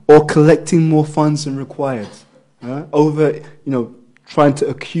overeating or collecting more funds than required. Trying to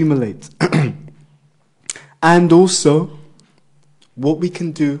accumulate. And also, what we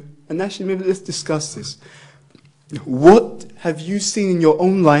can do, and actually maybe let's discuss this. What have you seen in your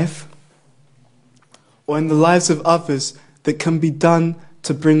own life or in the lives of others that can be done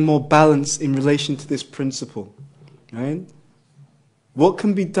to bring more balance in relation to this principle? Right? What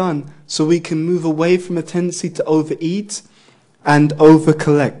can be done so we can move away from a tendency to overeat and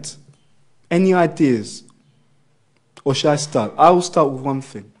over-collect? Any ideas? Or shall I start? I will start with one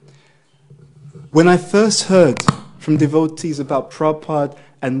thing. When I first heard from devotees about Prabhupada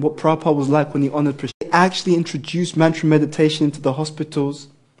and what Prabhupada was like when he honored Krishna, he actually introduced mantra meditation into the hospitals,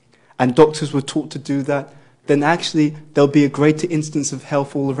 and doctors were taught to do that, then actually there'll be a greater instance of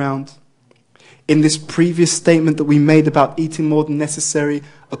health all around. In this previous statement that we made about eating more than necessary,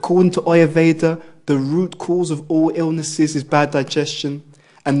 according to Ayurveda, the root cause of all illnesses is bad digestion,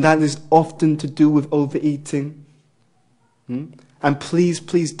 and that is often to do with overeating. And please,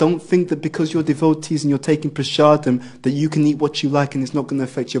 please don't think that because you're devotees and you're taking prasadam that you can eat what you like and it's not going to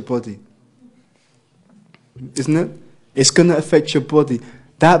affect your body. Isn't it? It's going to affect your body.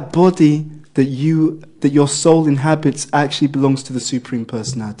 That body that your soul inhabits actually belongs to the Supreme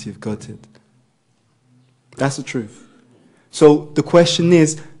Personality of Godhead. That's the truth. So the question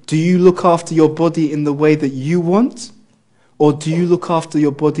is, do you look after your body in the way that you want? Or do you look after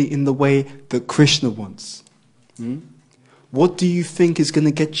your body in the way that Krishna wants? What do you think is going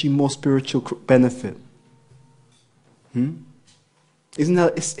to get you more spiritual benefit? Isn't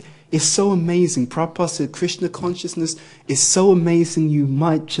that, it's so amazing. Prabhupada said Krishna consciousness is so amazing you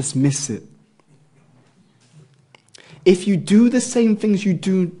might just miss it. If you do the same things you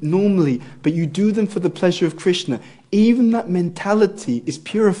do normally, but you do them for the pleasure of Krishna, even that mentality is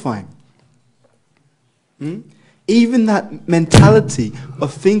purifying. Even that mentality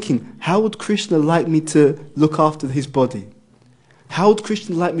of thinking, how would Krishna like me to look after his body? How would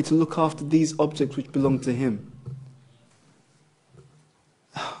Krishna like me to look after these objects which belong to him?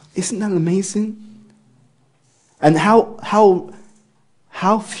 Isn't that amazing? And how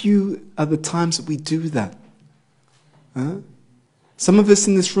few are the times that we do that? Some of us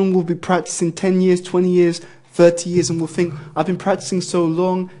in this room will be practicing 10 years, 20 years, 30 years, and will think, I've been practicing so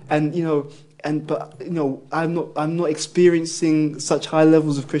long, and I'm not experiencing such high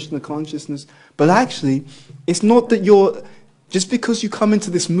levels of Krishna consciousness. But actually, it's not that just because you come into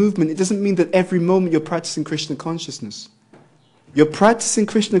this movement, it doesn't mean that every moment you're practicing Krishna consciousness. You're practicing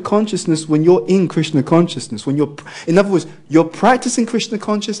Krishna consciousness when you're in Krishna consciousness. In other words, you're practicing Krishna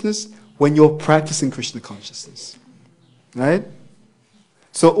consciousness when you're practicing Krishna consciousness. Right?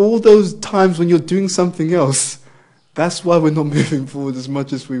 So all those times when you're doing something else, that's why we're not moving forward as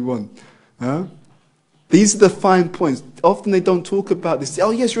much as we want. These are the fine points. Often they don't talk about this.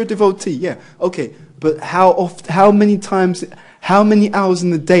 Oh yes, you're a devotee. Yeah, okay. But how many hours in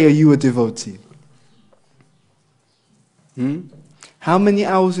the day are you a devotee? How many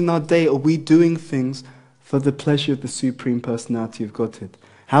hours in our day are we doing things for the pleasure of the Supreme Personality of Godhead?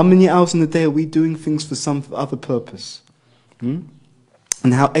 How many hours in the day are we doing things for some other purpose? And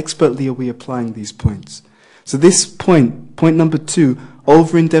how expertly are we applying these points? So this point number 2,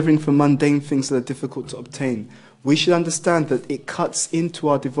 over-endeavoring for mundane things that are difficult to obtain. We should understand that it cuts into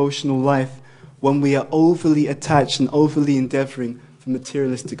our devotional life when we are overly attached and overly endeavoring for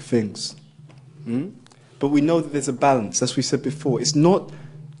materialistic things. But we know that there's a balance, as we said before. It's not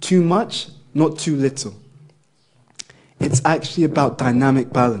too much, not too little. It's actually about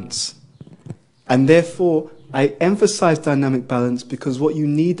dynamic balance. And therefore, I emphasize dynamic balance because what you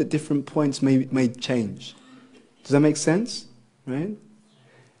need at different points may change. Does that make sense? Right?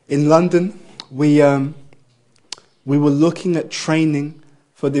 In London, we were looking at training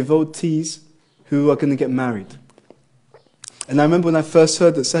for devotees who are going to get married. And I remember when I first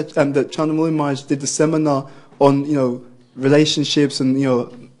heard that Candramauli Maharaj did the seminar on relationships and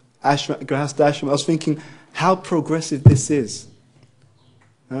grahastha ashram, I was thinking how progressive this is.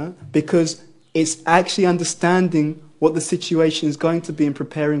 Because it's actually understanding what the situation is going to be and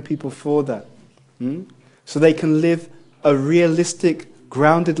preparing people for that. So they can live a realistic,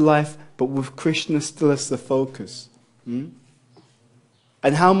 grounded life, but with Krishna still as the focus. And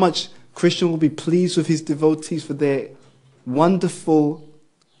how much Krishna will be pleased with his devotees for their wonderful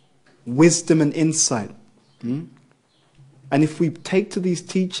wisdom and insight. And if we take to these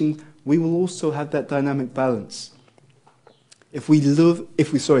teachings, we will also have that dynamic balance. If we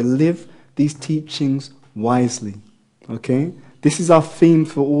live these teachings wisely, okay? This is our theme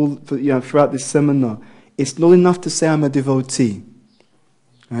throughout this seminar. It's not enough to say I'm a devotee,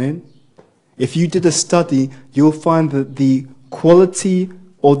 right? If you did a study, you'll find that the quality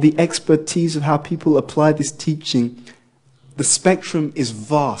or the expertise of how people apply this teaching, the spectrum is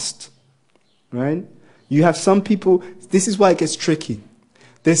vast, right? You have some people, this is why it gets tricky.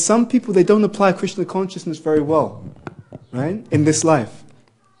 There's some people, they don't apply Krishna consciousness very well, right, in this life.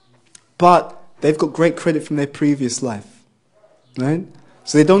 But they've got great credit from their previous life, right?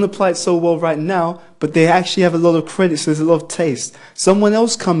 So they don't apply it so well right now, but they actually have a lot of credit, so there's a lot of taste. Someone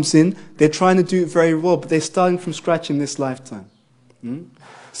else comes in, they're trying to do it very well, but they're starting from scratch in this lifetime.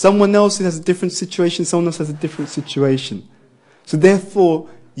 Someone else has a different situation, someone else has a different situation. So therefore,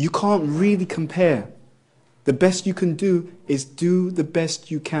 you can't really compare. The best you can do is do the best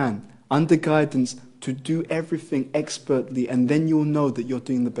you can, under guidance, to do everything expertly, and then you'll know that you're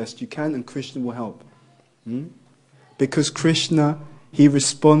doing the best you can, and Krishna will help. Because Krishna, he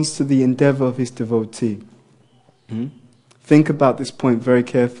responds to the endeavor of his devotee. Think about this point very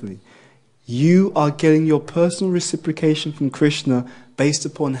carefully. You are getting your personal reciprocation from Krishna based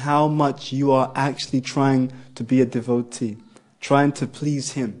upon how much you are actually trying to be a devotee, trying to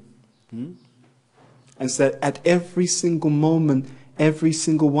please him. And so at every single moment, every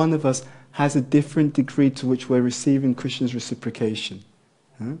single one of us has a different degree to which we're receiving Krishna's reciprocation.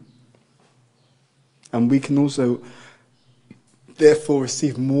 And we can also, therefore,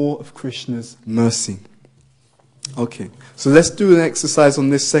 receive more of Krishna's mercy. Okay, so let's do an exercise on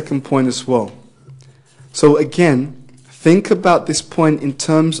this second point as well. So again, think about this point in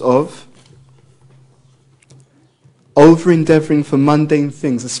terms of over-endeavoring for mundane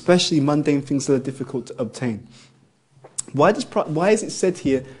things, especially mundane things that are difficult to obtain. Why is it said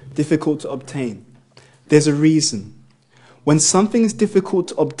here, difficult to obtain? There's a reason. When something is difficult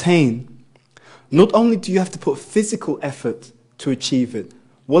to obtain, not only do you have to put physical effort to achieve it,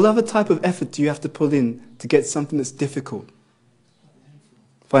 what other type of effort do you have to put in to get something that's difficult?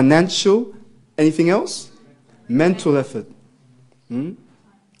 Financial? Anything else? Mental effort.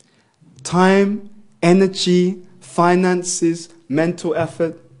 Time, energy, finances, mental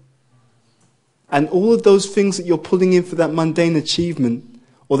effort. And all of those things that you're pulling in for that mundane achievement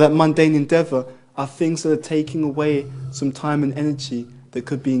or that mundane endeavor are things that are taking away some time and energy that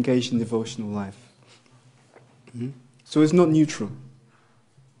could be engaged in devotional life. So it's not neutral.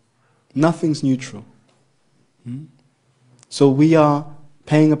 Nothing's neutral. So we are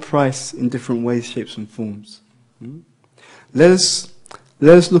paying a price in different ways, shapes and forms. Let us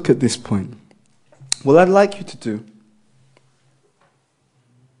look at this point. What I'd like you to do...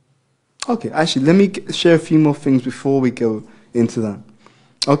 Okay, actually, let me share a few more things before we go into that.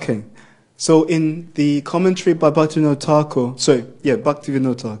 Okay, so in the commentary by Bhaktivinoda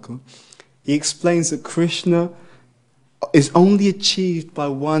Thakur, he explains that Krishna is only achieved by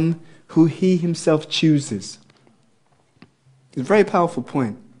one who he himself chooses. It's a very powerful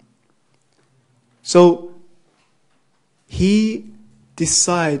point. So, he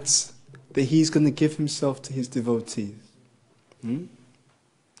decides that he's going to give himself to his devotees.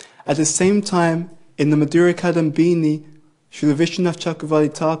 At the same time, in the Madhurya Kadambini, Srila Vishwanath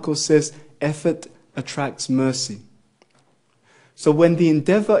Chakravarti Thakur says, effort attracts mercy. So when the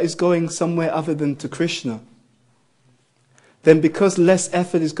endeavor is going somewhere other than to Krishna, then because less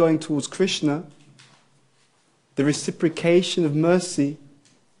effort is going towards Krishna, the reciprocation of mercy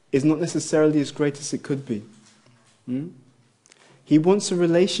is not necessarily as great as it could be. He wants a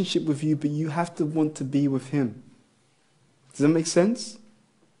relationship with you, but you have to want to be with him. Does that make sense?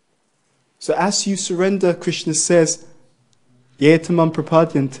 So as you surrender, Krishna says, Yetamam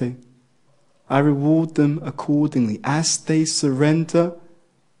prapadyante, I reward them accordingly. As they surrender,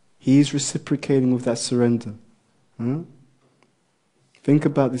 he is reciprocating with that surrender. Think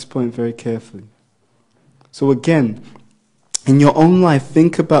about this point very carefully. So again, in your own life,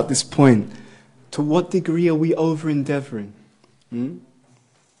 think about this point. To what degree are we over-endeavoring? We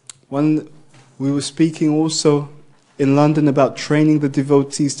were speaking also in London about training the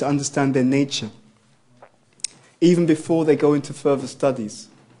devotees to understand their nature, even before they go into further studies.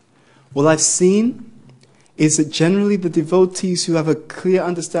 What I've seen is that generally the devotees who have a clear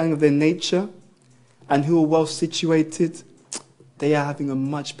understanding of their nature and who are well situated, they are having a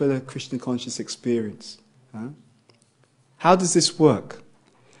much better Krishna conscious experience. How does this work?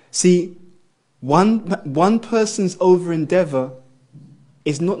 See, one person's over-endeavor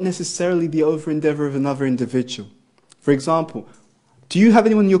is not necessarily the over-endeavor of another individual. For example, do you have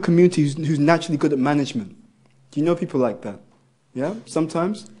anyone in your community who's naturally good at management? Do you know people like that? Yeah,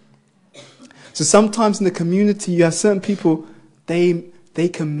 sometimes? So sometimes in the community you have certain people, they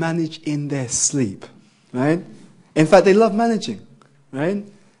can manage in their sleep, right? In fact, they love managing, right?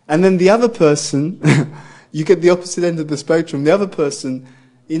 And then the other person, you get the opposite end of the spectrum. The other person,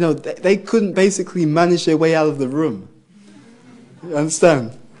 you know, they couldn't basically manage their way out of the room. You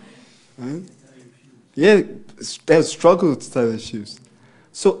understand? Right? Yeah, they'll struggle to tie their shoes.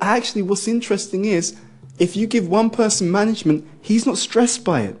 So actually what's interesting is, if you give one person management, he's not stressed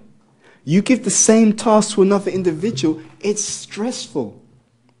by it. You give the same task to another individual, it's stressful.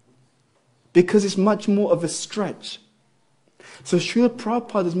 Because it's much more of a stretch. So Srila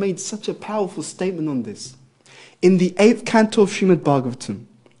Prabhupada has made such a powerful statement on this. In the 8th canto of Srimad Bhagavatam,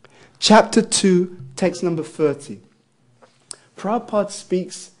 chapter 2, text number 30, Prabhupada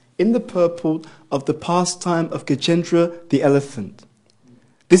speaks in the purport of the pastime of Gajendra the elephant.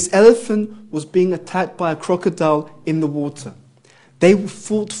 This elephant was being attacked by a crocodile in the water. They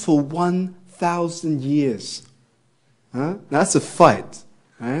fought for 1,000 years. Now that's a fight,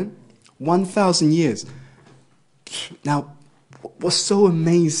 right? 1,000 years. Now, what's so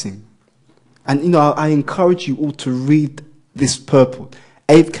amazing, and you know, I encourage you all to read this purport.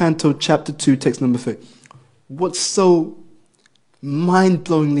 8th canto, chapter 2, text number 3. What's so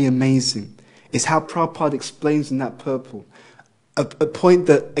mind-blowingly amazing is how Prabhupada explains in that purport a point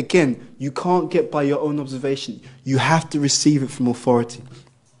that, again, you can't get by your own observation. You have to receive it from authority.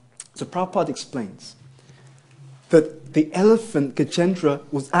 So Prabhupada explains that the elephant, Gajendra,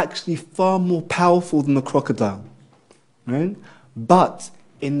 was actually far more powerful than the crocodile. Right? But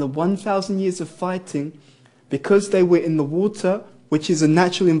in the 1,000 years of fighting, because they were in the water, which is a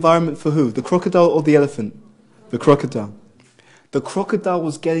natural environment for who? The crocodile or the elephant? The crocodile. The crocodile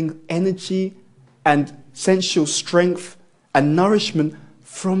was getting energy and sensual strength and nourishment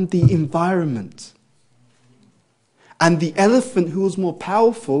from the environment. And the elephant, who was more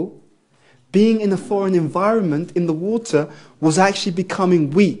powerful, being in a foreign environment in the water, was actually becoming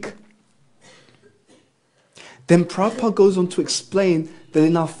weak. Then Prabhupada goes on to explain that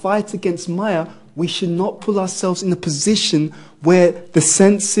in our fight against Maya, we should not put ourselves in a position where the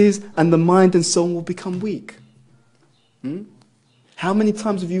senses and the mind and so on will become weak. How many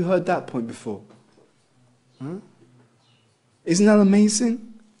times have you heard that point before? Isn't that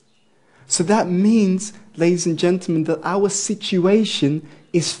amazing? So that means, ladies and gentlemen, that our situation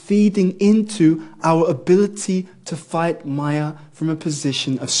is feeding into our ability to fight Maya from a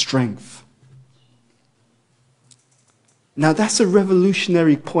position of strength. Now that's a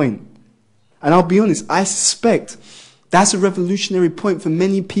revolutionary point. And I'll be honest, I suspect that's a revolutionary point for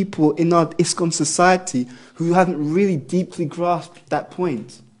many people in our ISKCON society who haven't really deeply grasped that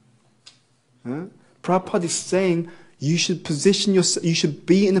point. Prabhupada is saying you should position yourself, you should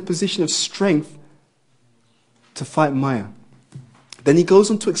be in a position of strength to fight Maya. Then he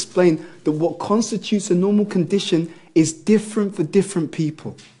goes on to explain that what constitutes a normal condition is different for different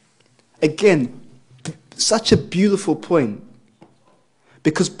people. Again, such a beautiful point.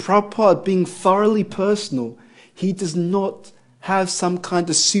 Because Prabhupada, being thoroughly personal, he does not have some kind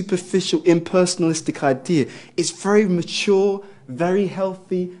of superficial, impersonalistic idea. It's very mature, very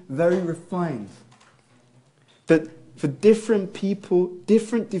healthy, very refined. That for different people,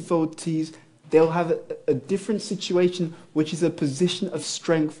 different devotees, they'll have a different situation, which is a position of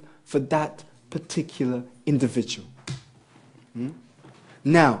strength for that particular individual.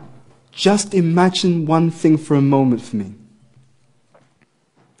 Now, just imagine one thing for a moment for me.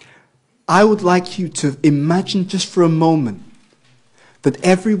 I would like you to imagine just for a moment that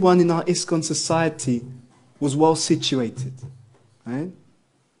everyone in our ISKCON society was well situated. Right?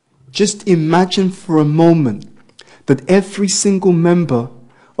 Just imagine for a moment that every single member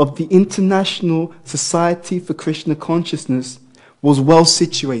of the International Society for Krishna Consciousness was well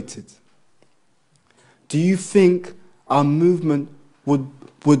situated. Do you think our movement would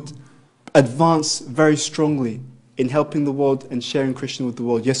advance very strongly in helping the world and sharing Krishna with the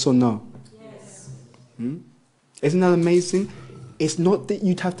world? Yes or no? Yes. Isn't that amazing? It's not that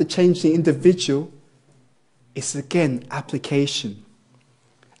you'd have to change the individual. It's again application.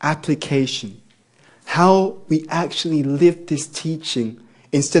 Application. How we actually live this teaching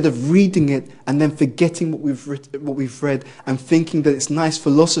instead of reading it and then forgetting what we've read and thinking that it's nice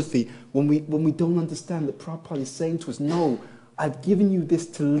philosophy when we don't understand that Prabhupada is saying to us, no, I've given you this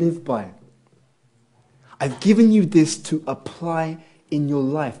to live by. I've given you this to apply in your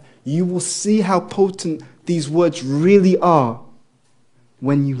life. You will see how potent these words really are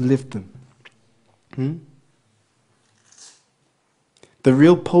when you live them. The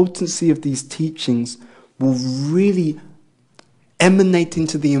real potency of these teachings will really emanate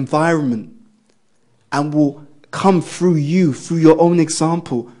into the environment and will come through you, through your own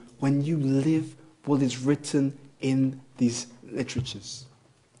example, when you live what is written in these literatures.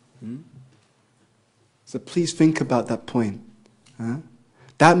 So please think about that point.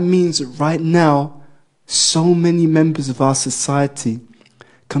 That means that right now, so many members of our society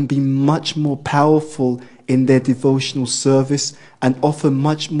can be much more powerful in their devotional service and offer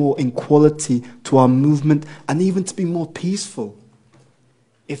much more in quality to our movement, and even to be more peaceful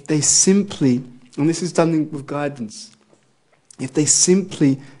if they simply, and this is done with guidance, if they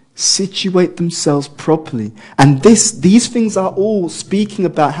simply situate themselves properly. And these things are all speaking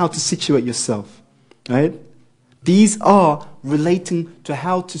about how to situate yourself, right? These are relating to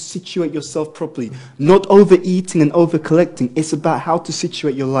how to situate yourself properly, not overeating and over-collecting. It's about how to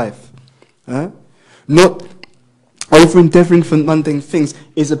situate your life. Not over-endeavoring for mundane things.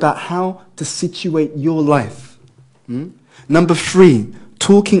 It's about how to situate your life. Number 3,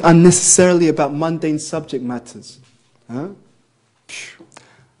 talking unnecessarily about mundane subject matters. I'm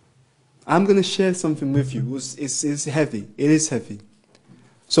going to share something with you. It's heavy. It is heavy.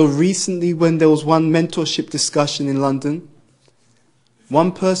 So recently, when there was one mentorship discussion in London,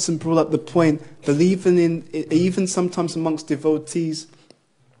 one person brought up the point that even sometimes amongst devotees,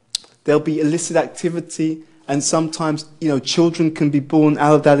 there'll be illicit activity, and sometimes, children can be born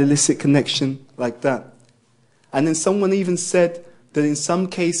out of that illicit connection like that. And then someone even said that in some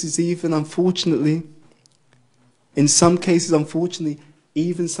cases, unfortunately,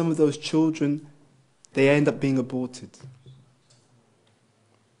 even some of those children, they end up being aborted.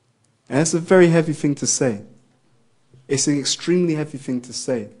 And that's a very heavy thing to say. It's an extremely heavy thing to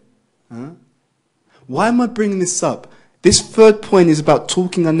say. Why am I bringing this up? This third point is about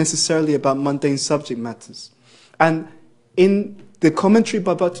talking unnecessarily about mundane subject matters. And in the commentary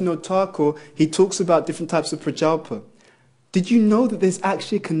by Bhattino Thakur, he talks about different types of prajalpa. Did you know that there's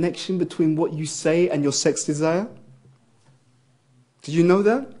actually a connection between what you say and your sex desire? Did you know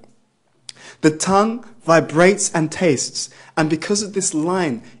that? The tongue vibrates and tastes. And because of this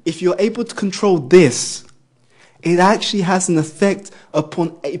line, if you're able to control this, it actually has an effect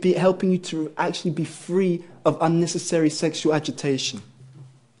upon helping you to actually be free of unnecessary sexual agitation.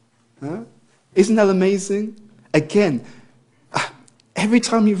 Isn't that amazing? Again, every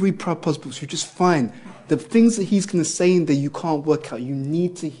time you read Prabhupada's books, you just find the things that he's going to say in there you can't work out. You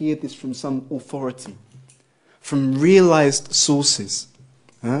need to hear this from some authority, from realized sources.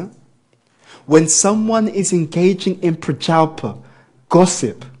 When someone is engaging in prajalpa,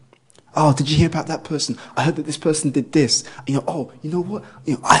 gossip, oh, did you hear about that person? I heard that this person did this. Oh, you know what?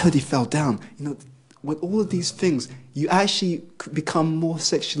 I heard he fell down. With all of these things, you actually become more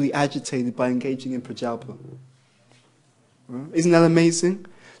sexually agitated by engaging in prajalpa. Isn't that amazing?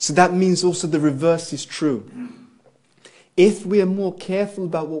 So that means also the reverse is true. If we are more careful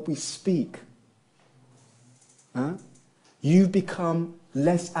about what we speak, you become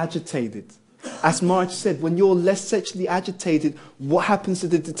less agitated. As Maharaj said, when you're less sexually agitated, what happens to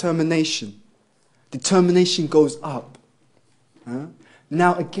the determination? Determination goes up.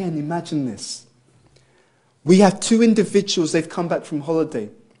 Now again, imagine this. We have 2 individuals, they've come back from holiday,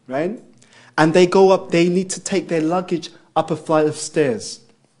 right? And they go up, they need to take their luggage up a flight of stairs.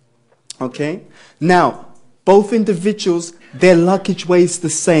 Okay? Now, both individuals, their luggage weighs the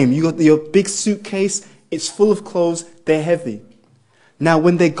same. You got your big suitcase, it's full of clothes, they're heavy. Now,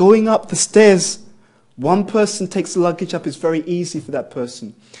 when they're going up the stairs, one person takes the luggage up, it's very easy for that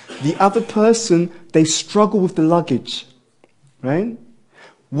person. The other person, they struggle with the luggage, right?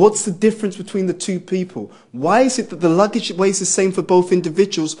 What's the difference between the 2 people? Why is it that the luggage weighs the same for both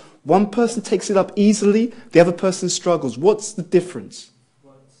individuals? One person takes it up easily, the other person struggles. What's the difference?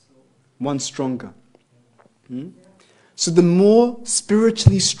 One's stronger. So the more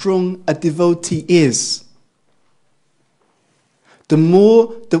spiritually strong a devotee is, the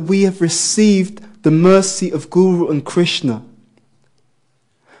more that we have received the mercy of Guru and Krishna,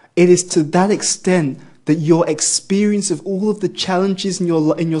 it is to that extent that your experience of all of the challenges in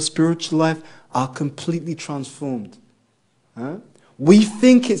your spiritual life are completely transformed. We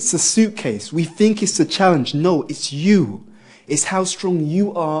think it's a suitcase. We think it's a challenge. No, it's you. It's how strong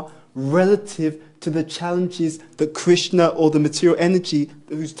you are relative to the challenges that Krishna or the material energy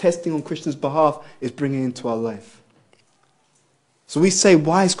who's testing on Krishna's behalf is bringing into our life. So we say,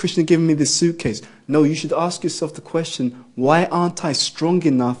 why is Krishna giving me this suitcase? No, you should ask yourself the question, why aren't I strong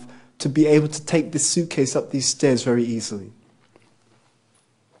enough to be able to take this suitcase up these stairs very easily?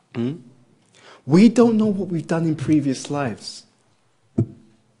 We don't know what we've done in previous lives.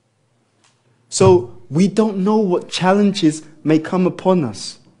 So we don't know what challenges may come upon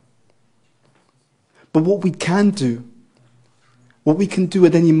us. But what we can do, What we can do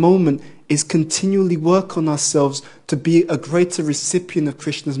at any moment is continually work on ourselves to be a greater recipient of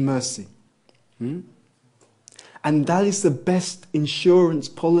Krishna's mercy. And that is the best insurance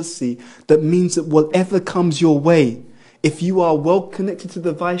policy that means that whatever comes your way, if you are well connected to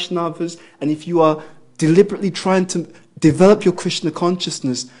the Vaishnavas and if you are deliberately trying to develop your Krishna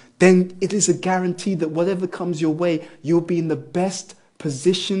consciousness, then it is a guarantee that whatever comes your way, you'll be in the best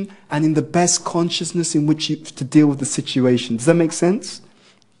position and in the best consciousness in which to deal with the situation. Does that make sense?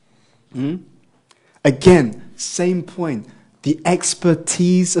 Again, same point. The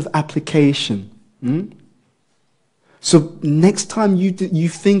expertise of application. So next time you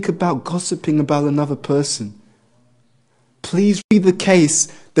think about gossiping about another person, please be the case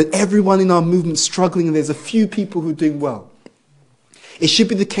that everyone in our movement is struggling and there's a few people who are doing well. It should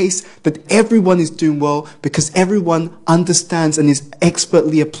be the case that everyone is doing well because everyone understands and is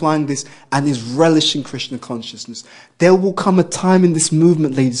expertly applying this and is relishing Krishna consciousness. There will come a time in this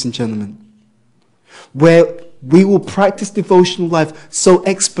movement, ladies and gentlemen, where we will practice devotional life so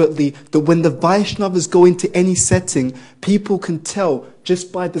expertly that when the Vaishnavas go into any setting, people can tell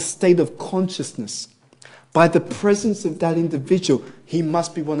just by the state of consciousness, by the presence of that individual, he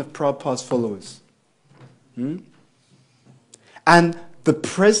must be one of Prabhupada's followers. And the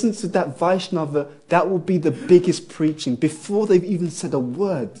presence of that Vaishnava, that will be the biggest preaching. Before they've even said a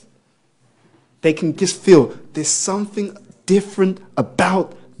word, they can just feel there's something different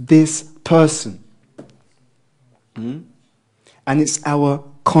about this person. And it's our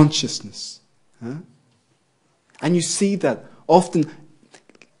consciousness. And you see that often.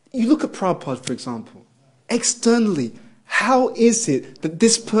 You look at Prabhupada, for example. Externally, how is it that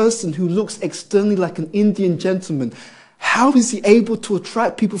this person who looks externally like an Indian gentleman, how is he able to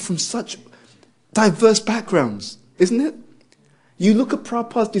attract people from such diverse backgrounds? Isn't it? You look at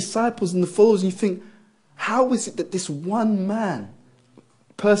Prabhupada's disciples and the followers and you think, how is it that this one man,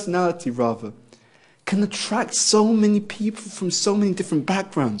 personality rather, can attract so many people from so many different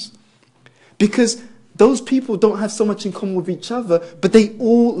backgrounds? Because those people don't have so much in common with each other, but they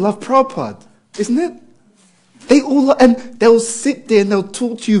all love Prabhupada, isn't it? They all, and they'll sit there and they'll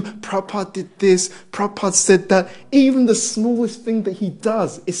talk to you, Prabhupada did this, Prabhupada said that. Even the smallest thing that he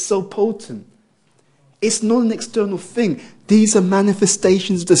does is so potent. It's not an external thing. These are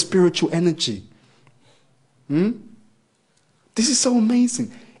manifestations of the spiritual energy. This is so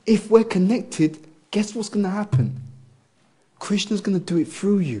amazing. If we're connected, guess what's going to happen? Krishna's going to do it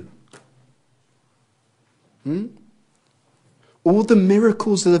through you. All the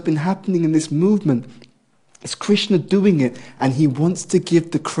miracles that have been happening in this movement, it's Krishna doing it, and he wants to give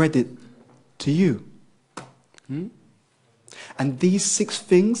the credit to you. And these 6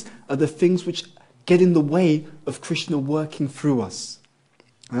 things are the things which get in the way of Krishna working through us.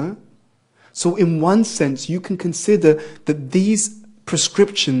 So in one sense, you can consider that these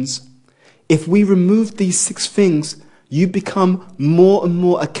prescriptions, if we remove these 6 things, you become more and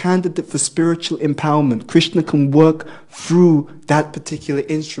more a candidate for spiritual empowerment. Krishna can work through that particular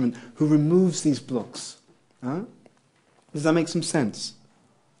instrument who removes these blocks. Does that make some sense?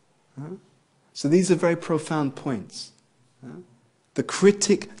 So these are very profound points. The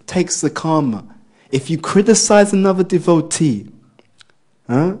critic takes the karma. If you criticize another devotee,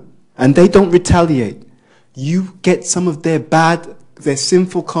 and they don't retaliate, you get some of their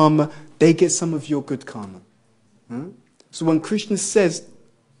sinful karma, they get some of your good karma. So when Krishna says,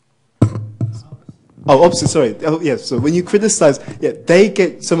 opposite, sorry. Yes, so when you criticize, they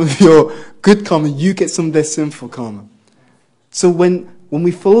get some of your good karma, you get some of their sinful karma. So when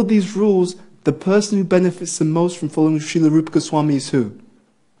we follow these rules, the person who benefits the most from following Srila Rupa Goswami is who?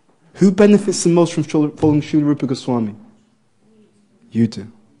 Who benefits the most from following Srila Rupa Goswami? You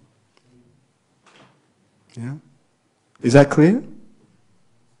do. Yeah? Is that clear?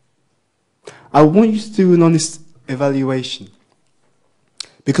 I want you to do an honest evaluation.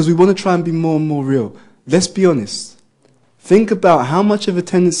 Because we want to try and be more and more real. Let's be honest. Think about how much of a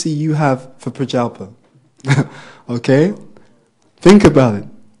tendency you have for Prajalpa. Okay? Think about it.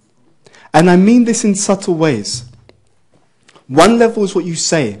 And I mean this in subtle ways. One level is what you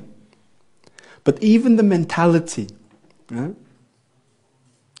say. But even the mentality.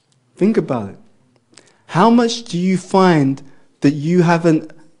 Think about it. How much do you find that you have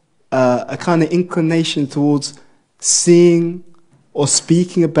a kind of inclination towards seeing or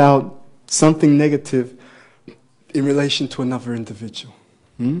speaking about something negative in relation to another individual?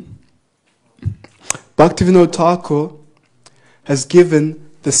 Bhaktivinoda Thakur has given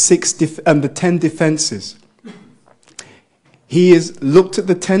the 10 defenses. He has looked at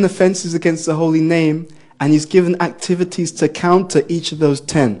the 10 offenses against the holy name, and he's given activities to counter each of those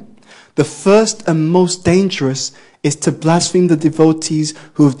 10. The first and most dangerous is to blaspheme the devotees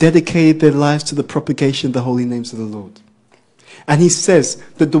who have dedicated their lives to the propagation of the holy names of the Lord. And he says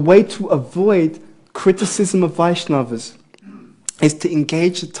that the way to avoid criticism of Vaishnavas is to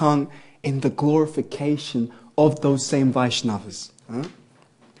engage the tongue in the glorification of those same Vaishnavas.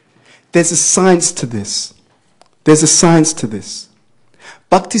 There's a science to this. There's a science to this.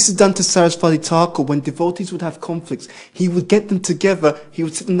 Bhaktisiddhanta Saraswati Thakur, when devotees would have conflicts, he would get them together, he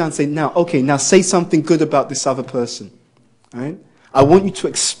would sit them down and say, now say something good about this other person. Right? I want you to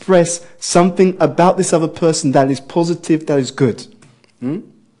express something about this other person that is positive, that is good.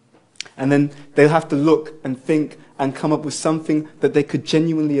 And then they'll have to look and think and come up with something that they could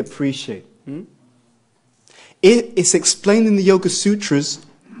genuinely appreciate. It's explained in the Yoga Sutras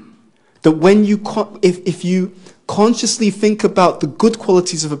that when if you consciously think about the good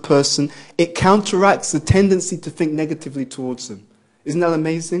qualities of a person, it counteracts the tendency to think negatively towards them. Isn't that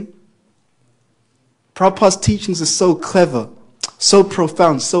amazing? Prabhupada's teachings are so clever, so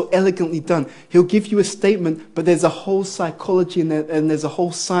profound, so elegantly done. He'll give you a statement, but there's a whole psychology and there's a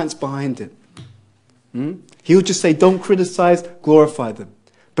whole science behind it. He'll just say, don't criticize, glorify them.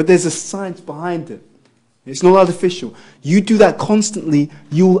 But there's a science behind it. It's not artificial. You do that constantly,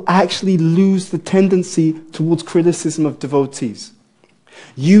 you'll actually lose the tendency towards criticism of devotees.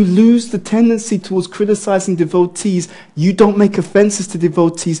 You lose the tendency towards criticizing devotees. You don't make offenses to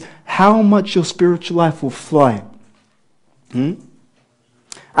devotees. How much your spiritual life will fly.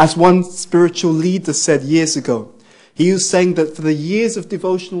 As one spiritual leader said years ago, he was saying that for the years of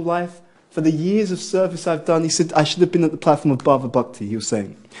devotional life, for the years of service I've done, he said, I should have been at the platform of Bhava Bhakti, he was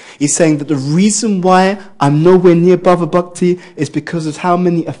saying. He's saying that the reason why I'm nowhere near Bhava Bhakti is because of how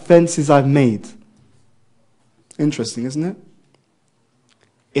many offenses I've made. Interesting, isn't it?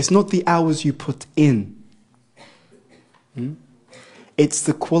 It's not the hours you put in. It's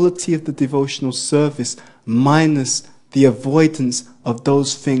the quality of the devotional service minus the avoidance of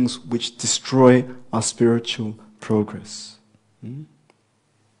those things which destroy our spiritual progress.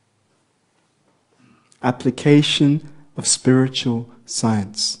 Application of spiritual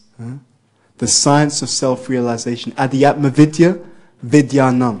science. The science of self-realization. Adhyatma Vidya,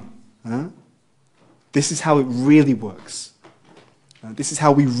 Vidyanam. This is how it really works. This is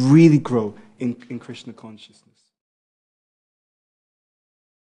how we really grow in Krishna consciousness.